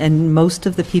 And most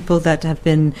of the people that have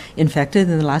been infected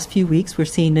in the last few weeks, we're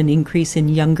seeing an increase in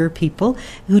younger people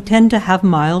who tend to have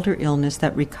milder illness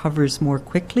that recovers more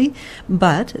quickly.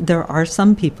 But there are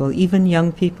some people, even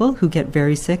young people, who get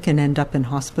very sick and end up in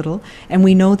hospital. And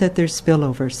we know that there's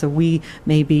spillover. So we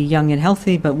may be young and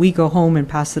healthy, but we go home and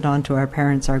pass it on to our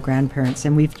parents, our grandparents.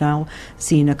 And we've now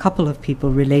seen a couple of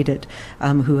people related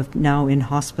who have now in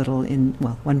hospital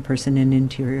one person in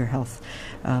interior health,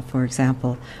 for example.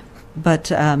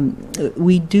 But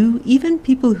we do, even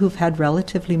people who've had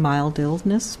relatively mild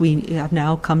illness, we have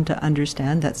now come to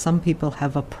understand that some people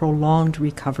have a prolonged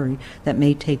recovery that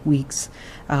may take weeks.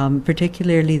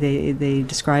 Particularly, they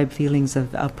describe feelings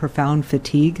of profound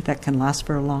fatigue that can last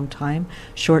for a long time,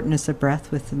 shortness of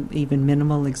breath with even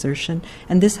minimal exertion,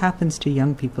 and this happens to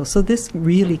young people. So this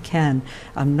really can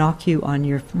knock you on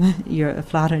your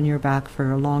flat on your back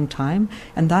for a long time,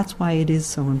 and that's why it is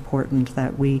so important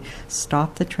that we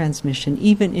stop the transmission,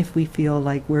 even if we feel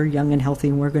like we're young and healthy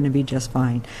and we're going to be just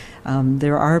fine.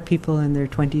 There are people in their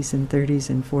 20s and 30s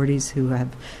and 40s who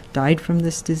have died from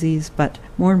this disease, but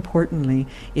more importantly,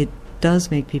 it does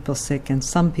make people sick, and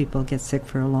some people get sick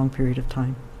for a long period of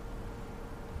time.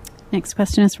 Next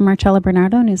question is from Marcella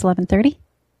Bernardo, News 1130.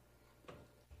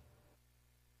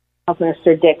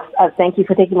 Minister Dix, thank you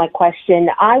for taking my question.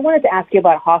 I wanted to ask you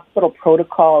about hospital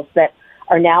protocols that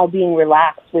are now being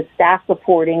relaxed, with staff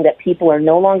reporting that people are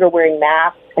no longer wearing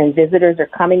masks and visitors are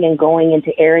coming and going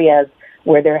into areas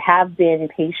where there have been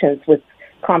patients with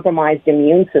compromised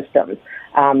immune systems.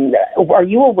 Are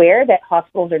you aware that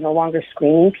hospitals are no longer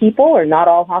screening people, or not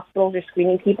all hospitals are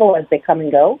screening people as they come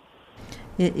and go?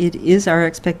 It is our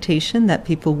expectation that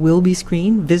people will be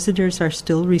screened. Visitors are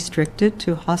still restricted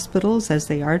to hospitals as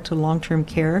they are to long-term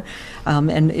care,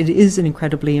 and it is an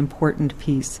incredibly important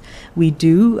piece. We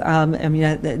do,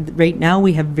 right now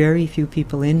we have very few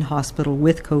people in hospital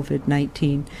with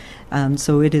COVID-19,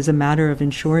 so it is a matter of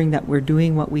ensuring that we're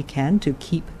doing what we can to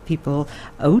keep people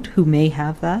out who may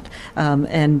have that,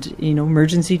 and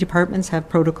emergency departments have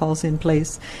protocols in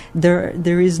place.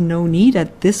 There is no need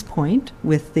at this point,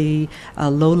 with the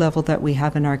low level that we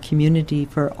have in our community,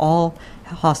 for all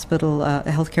hospital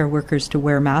healthcare workers to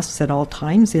wear masks at all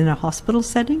times in a hospital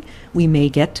setting. We may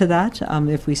get to that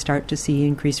if we start to see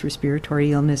increased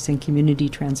respiratory illness and community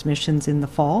transmissions in the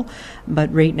fall,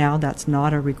 but right now that's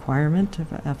not a requirement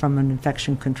from an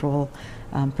infection control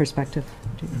perspective.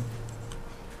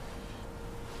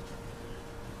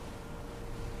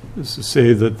 Is to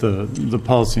say that the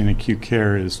policy in acute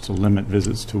care is to limit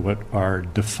visits to what are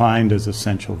defined as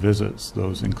essential visits.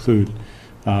 Those include,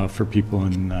 for people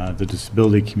in the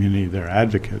disability community, they're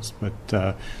advocates, but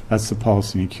that's the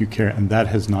policy in acute care, and that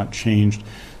has not changed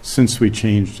since we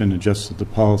changed and adjusted the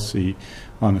policy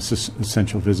on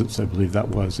essential visits. I believe that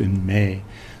was in May.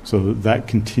 So that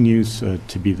continues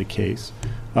to be the case.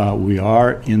 We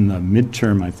are in the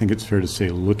midterm, I think it's fair to say,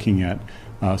 looking at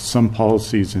some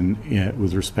policies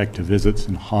with respect to visits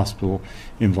in hospital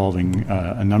involving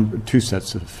two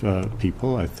sets of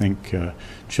people. I think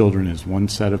children is one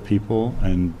set of people,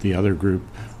 and the other group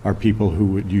are people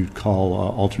who you'd call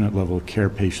alternate level of care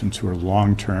patients, who are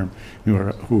long term,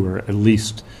 who are at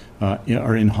least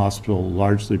are in hospital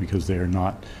largely because they have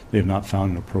not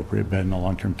found an appropriate bed in a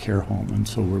long-term care home. And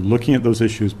so we're looking at those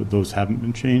issues, but those haven't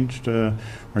been changed.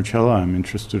 Marcella, I'm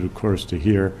interested, of course, to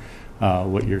hear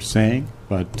what you're saying,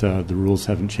 but the rules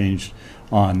haven't changed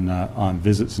on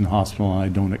visits in hospital, and I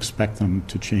don't expect them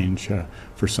to change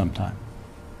for some time.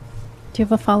 Do you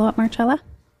have a follow-up, Marcella?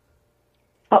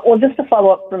 Well, just to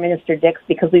follow up for Minister Dix,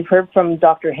 because we've heard from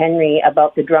Dr. Henry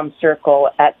about the drum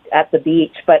circle at the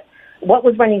beach, but what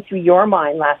was running through your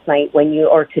mind last night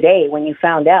or today when you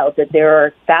found out that there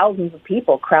are thousands of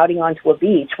people crowding onto a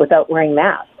beach without wearing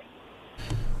masks?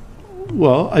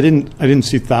 Well, I didn't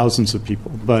see thousands of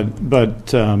people,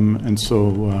 but and so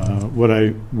what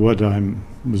I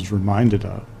was reminded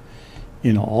of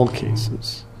in all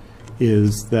cases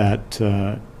is that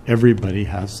everybody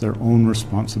has their own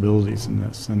responsibilities in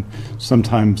this, and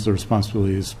sometimes the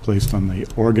responsibility is placed on the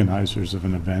organizers of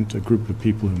an event, a group of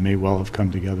people who may well have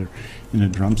come together in a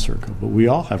drum circle. But we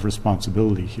all have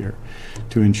responsibility here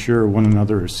to ensure one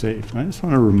another is safe. And I just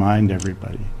want to remind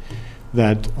everybody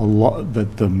that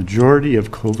that the majority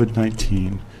of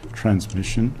COVID-19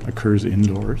 transmission occurs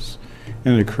indoors,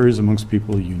 and it occurs amongst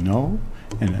people you know,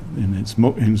 and in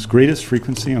its greatest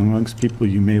frequency amongst people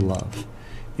you may love.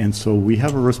 And so we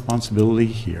have a responsibility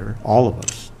here, all of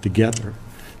us together,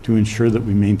 to ensure that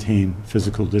we maintain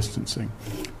physical distancing,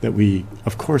 that we,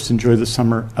 of course, enjoy the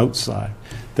summer outside,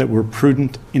 that we're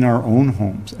prudent in our own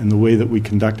homes and the way that we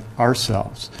conduct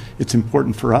ourselves. It's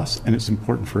important for us, and it's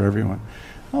important for everyone.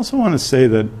 I also want to say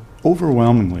that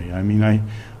overwhelmingly, I mean,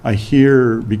 I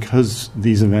hear because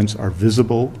these events are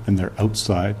visible and they're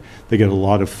outside, they get a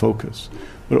lot of focus.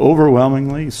 But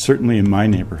overwhelmingly, certainly in my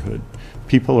neighborhood,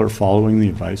 people are following the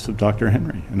advice of Dr.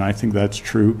 Henry, and I think that's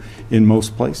true in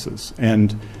most places.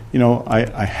 And, you know,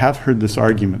 I have heard this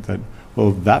argument that, well,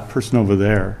 if that person over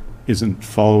there isn't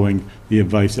following the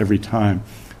advice every time,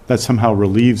 that somehow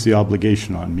relieves the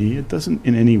obligation on me. It doesn't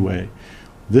in any way.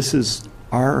 This is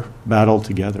our battle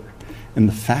together. And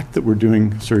the fact that we're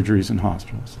doing surgeries in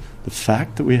hospitals, the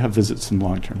fact that we have visits in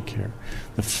long-term care,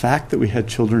 the fact that we had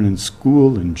children in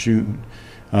school in June,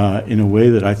 in a way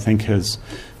that I think has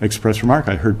expressed remark.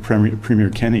 I heard Premier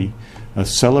Kenney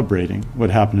celebrating what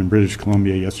happened in British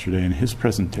Columbia yesterday in his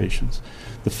presentations.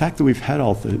 The fact that we've had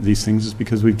all these things is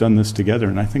because we've done this together,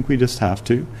 and I think we just have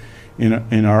to,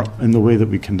 in the way that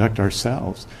we conduct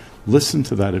ourselves, listen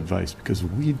to that advice, because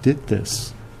we did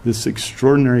this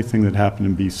extraordinary thing that happened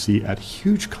in BC at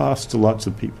huge cost to lots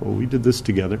of people. We did this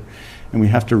together, and we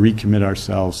have to recommit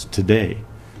ourselves today.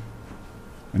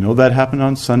 I know that happened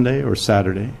on Sunday or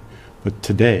Saturday, but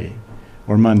today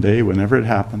or Monday, whenever it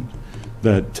happened,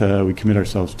 that we commit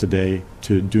ourselves today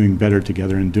to doing better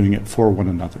together and doing it for one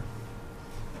another.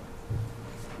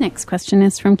 Next question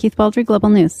is from Keith Baldry, Global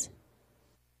News.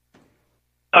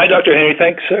 Hi, Dr. Henry.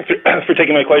 Thanks for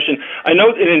taking my question. I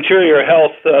know in Interior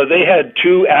Health, they had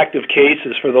 2 active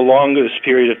cases for the longest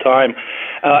period of time.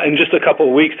 In just a couple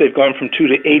of weeks, they've gone from 2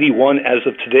 to 81 as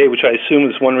of today, which I assume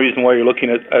is one reason why you're looking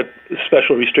at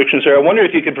special restrictions there. I wonder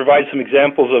if you could provide some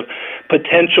examples of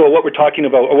potential, what we're talking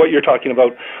about, or what you're talking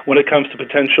about when it comes to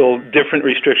potential different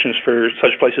restrictions for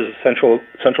such places as Central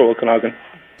Okanagan.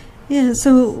 Yeah,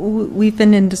 so we've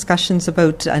been in discussions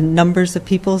about numbers of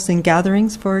peoples in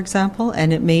gatherings, for example,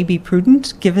 and it may be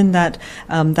prudent, given that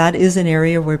that is an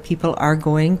area where people are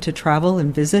going to travel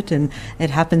and visit, and it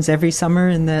happens every summer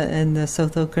in the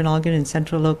South Okanagan and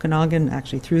Central Okanagan,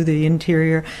 actually through the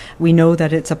interior. We know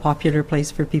that it's a popular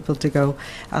place for people to go,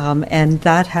 and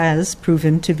that has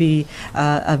proven to be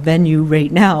a venue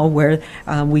right now where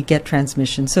we get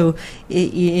transmission. So,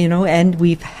 and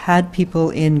we've had people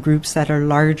in groups that are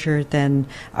larger than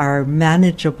are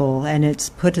manageable, and it's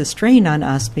put a strain on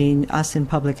us in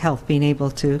public health, being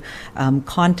able to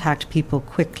contact people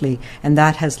quickly, and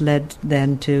that has led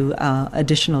then to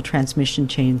additional transmission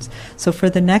chains. So for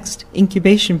the next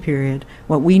incubation period,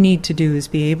 what we need to do is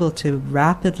be able to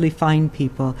rapidly find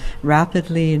people,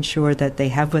 rapidly ensure that they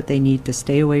have what they need to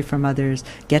stay away from others,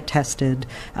 get tested,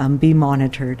 be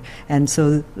monitored. And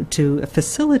so to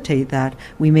facilitate that,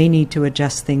 we may need to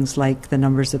adjust things like the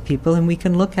numbers of people, and we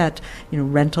can look at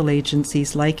rental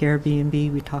agencies like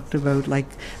Airbnb. We talked about like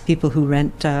people who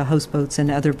rent houseboats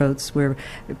and other boats, where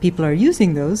people are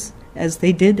using those as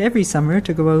they did every summer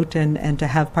to go out and to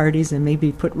have parties and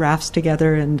maybe put rafts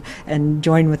together and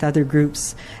join with other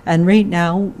groups. And right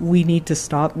now we need to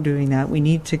stop doing that. We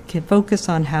need to focus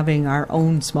on having our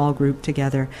own small group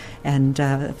together and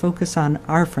focus on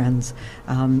our friends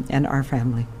and our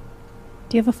family.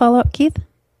 Do you have a follow-up, Keith?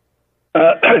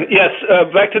 Yes,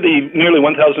 back to the nearly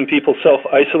 1,000 people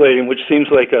self-isolating, which seems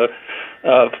like a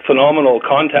phenomenal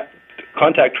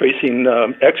contact tracing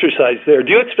exercise there.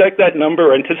 Do you expect that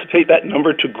number or anticipate that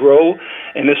number to grow?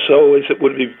 And if so,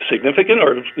 would it be significant,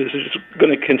 or is it just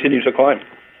going to continue to climb?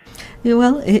 Yeah,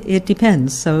 well, it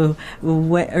depends. So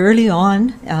early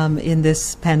on in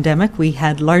this pandemic, we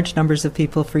had large numbers of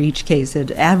people for each case. It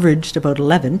averaged about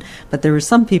 11, but there were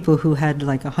some people who had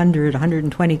like 100,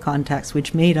 120 contacts,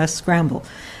 which made us scramble.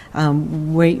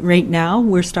 Right now,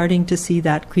 we're starting to see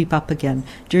that creep up again.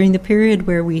 During the period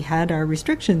where we had our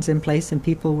restrictions in place and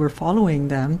people were following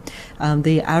them,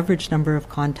 the average number of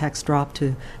contacts dropped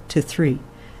to 3.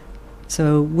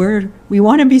 So we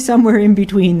want to be somewhere in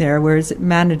between there where it's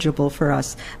manageable for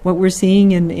us. What we're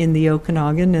seeing in the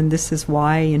Okanagan, and this is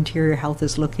why Interior Health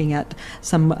is looking at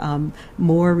some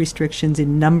more restrictions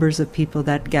in numbers of people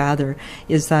that gather,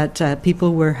 is that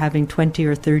people were having 20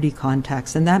 or 30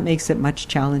 contacts, and that makes it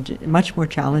much more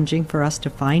challenging for us to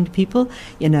find people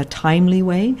in a timely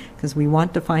way, because we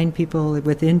want to find people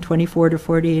within 24 to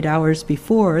 48 hours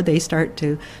before they start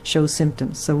to show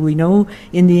symptoms. So we know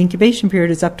in the incubation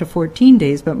period it's up to 14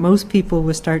 days, but most people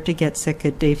will start to get sick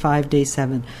at day 5, day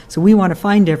 7. So we want to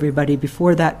find everybody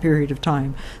before that period of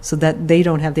time so that they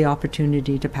don't have the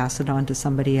opportunity to pass it on to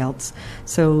somebody else.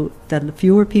 So the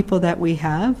fewer people that we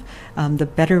have, the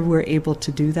better we're able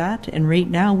to do that. And right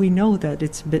now we know that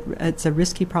it's a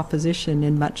risky proposition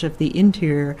in much of the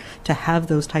interior to have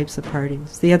those types of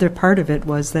parties. The other part of it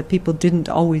was that people didn't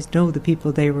always know the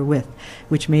people they were with,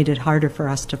 which made it harder for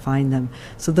us to find them.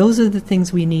 So those are the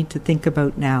things we need to think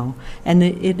about now. And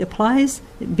it applies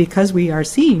because we are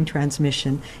seeing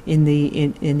transmission in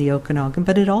the Okanagan,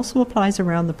 but it also applies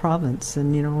around the province.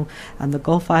 And, on the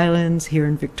Gulf Islands, here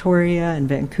in Victoria and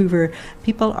Vancouver,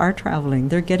 people are traveling.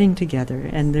 They're getting together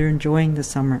and they're enjoying the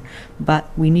summer. But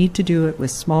we need to do it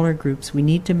with smaller groups. We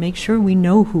need to make sure we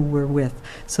know who we're with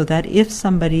so that if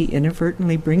somebody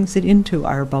inadvertently brings it into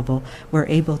our bubble, we're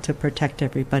able to protect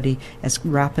everybody as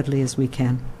rapidly as we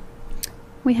can.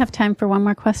 We have time for one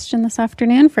more question this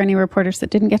afternoon. For any reporters that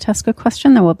didn't get to ask a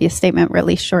question, there will be a statement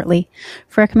released shortly.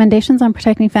 For recommendations on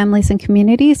protecting families and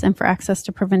communities and for access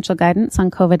to provincial guidance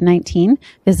on COVID-19,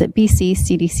 visit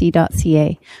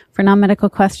bccdc.ca. For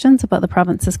non-medical questions about the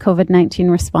province's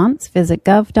COVID-19 response, visit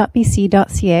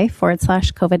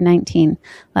gov.bc.ca/COVID-19.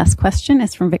 Last question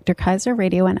is from Victor Kaiser,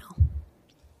 Radio NL.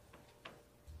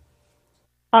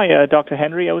 Hi, Dr.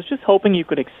 Henry. I was just hoping you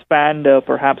could expand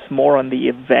perhaps more on the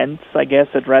events, I guess,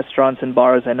 at restaurants and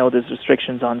bars. I know there's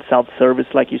restrictions on self-service,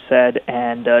 like you said,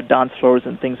 and dance floors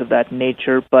and things of that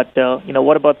nature. But,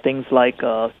 what about things like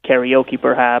karaoke,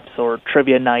 perhaps, or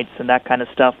trivia nights and that kind of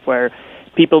stuff where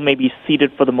people may be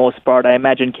seated for the most part? I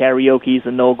imagine karaoke is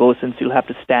a no-go since you'll have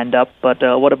to stand up. But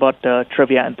what about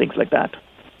trivia and things like that?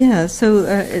 Yeah, so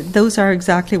those are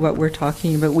exactly what we're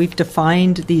talking about. We've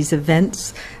defined these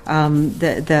events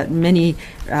that many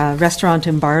restaurant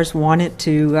and bars wanted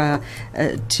to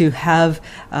have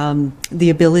the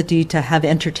ability to have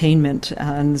entertainment.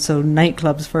 And so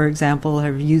nightclubs, for example,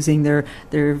 are using their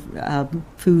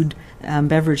food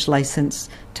beverage license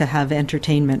to have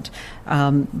entertainment.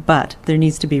 But there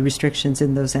needs to be restrictions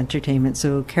in those entertainments.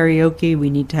 So karaoke, we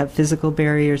need to have physical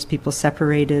barriers, people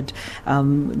separated.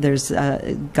 There's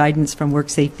guidance from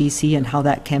WorkSafe BC and how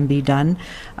that can be done.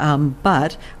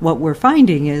 But what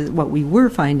we were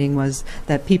finding was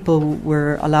that people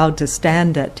were allowed to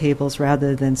stand at tables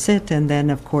rather than sit. And then,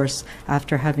 of course,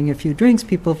 after having a few drinks,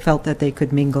 people felt that they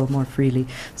could mingle more freely.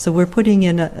 So we're putting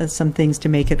in some things to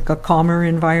make it a calmer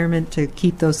environment, to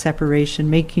keep those separation,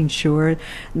 making sure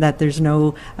that there's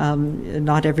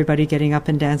not everybody getting up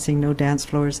and dancing, no dance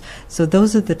floors. So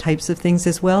those are the types of things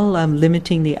as well,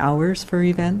 limiting the hours for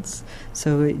events.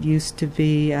 So it used to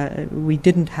be, we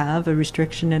didn't have a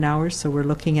restriction in hours, so we're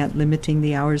looking at limiting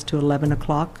the hours to 11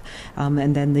 o'clock,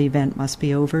 and then the event must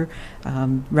be over,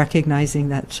 recognizing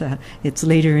that it's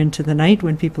later into the night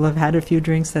when people have had a few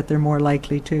drinks that they're more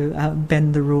likely to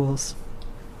bend the rules.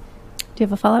 Do you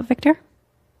have a follow-up, Victor?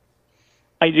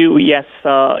 I do, yes.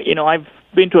 I've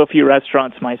been to a few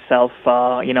restaurants myself,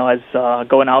 as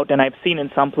going out, and I've seen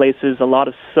in some places a lot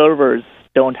of servers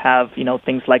don't have,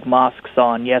 things like masks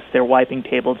on. Yes, they're wiping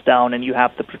tables down and you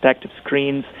have the protective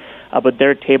screens, but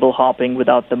they're table hopping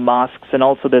without the masks. And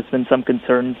also there's been some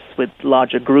concerns with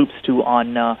larger groups too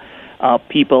on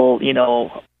people,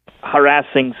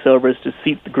 harassing servers to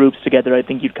seat the groups together. I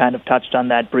think you kind of touched on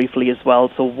that briefly as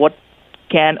well. So what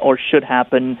can or should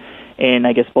happen in,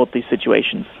 I guess, both these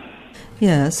situations?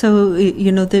 Yeah, so,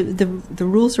 the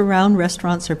rules around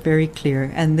restaurants are very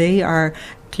clear, and they are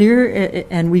clear,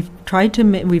 and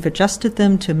we've adjusted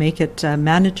them to make it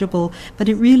manageable, but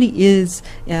it really is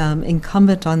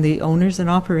incumbent on the owners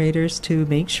and operators to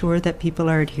make sure that people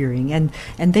are adhering, and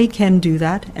they can do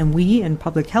that, and we in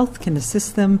public health can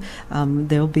assist them.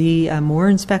 There'll be more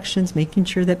inspections, making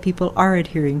sure that people are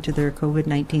adhering to their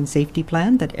COVID-19 safety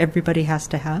plan that everybody has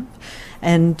to have.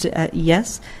 And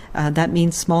yes, that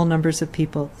means small numbers of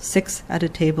people, 6 at a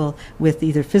table with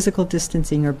either physical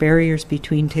distancing or barriers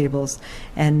between tables.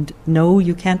 And no,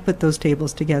 you can't put those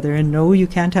tables together. And no, you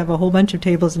can't have a whole bunch of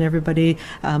tables and everybody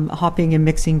hopping and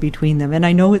mixing between them. And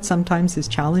I know it sometimes is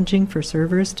challenging for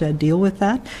servers to deal with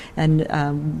that. And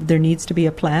there needs to be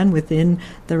a plan within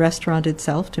the restaurant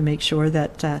itself to make sure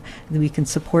that we can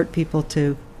support people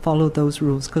to follow those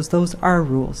rules, because those are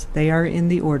rules. They are in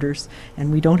the orders,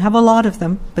 and we don't have a lot of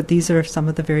them, but these are some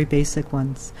of the very basic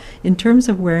ones. In terms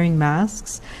of wearing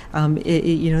masks, a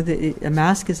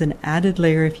mask is an added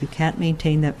layer if you can't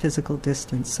maintain that physical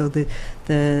distance. So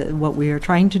what we are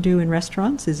trying to do in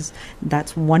restaurants is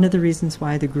that's one of the reasons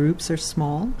why the groups are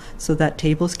small, so that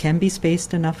tables can be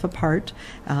spaced enough apart,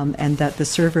 and that the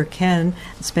server can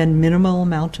spend minimal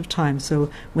amount of time.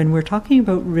 So when we're talking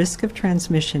about risk of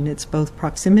transmission, it's both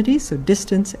proximity, so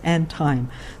distance, and time.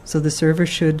 So the server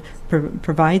should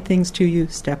provide things to you,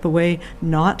 step away,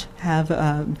 not have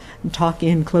talk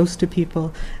in close to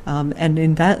people, and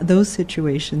in those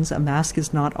situations, a mask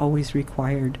is not always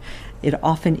required. It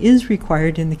often is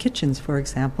required in the kitchens, for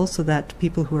example, so that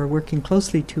people who are working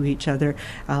closely to each other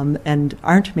and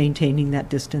aren't maintaining that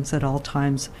distance at all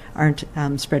times aren't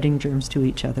spreading germs to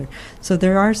each other. So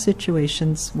there are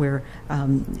situations where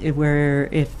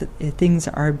if things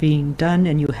are being done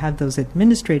and you have those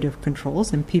administrative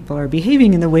controls and people are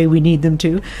behaving in the way we need them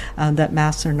to, that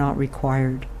masks are not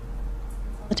required.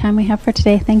 The time we have for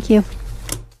today. Thank you.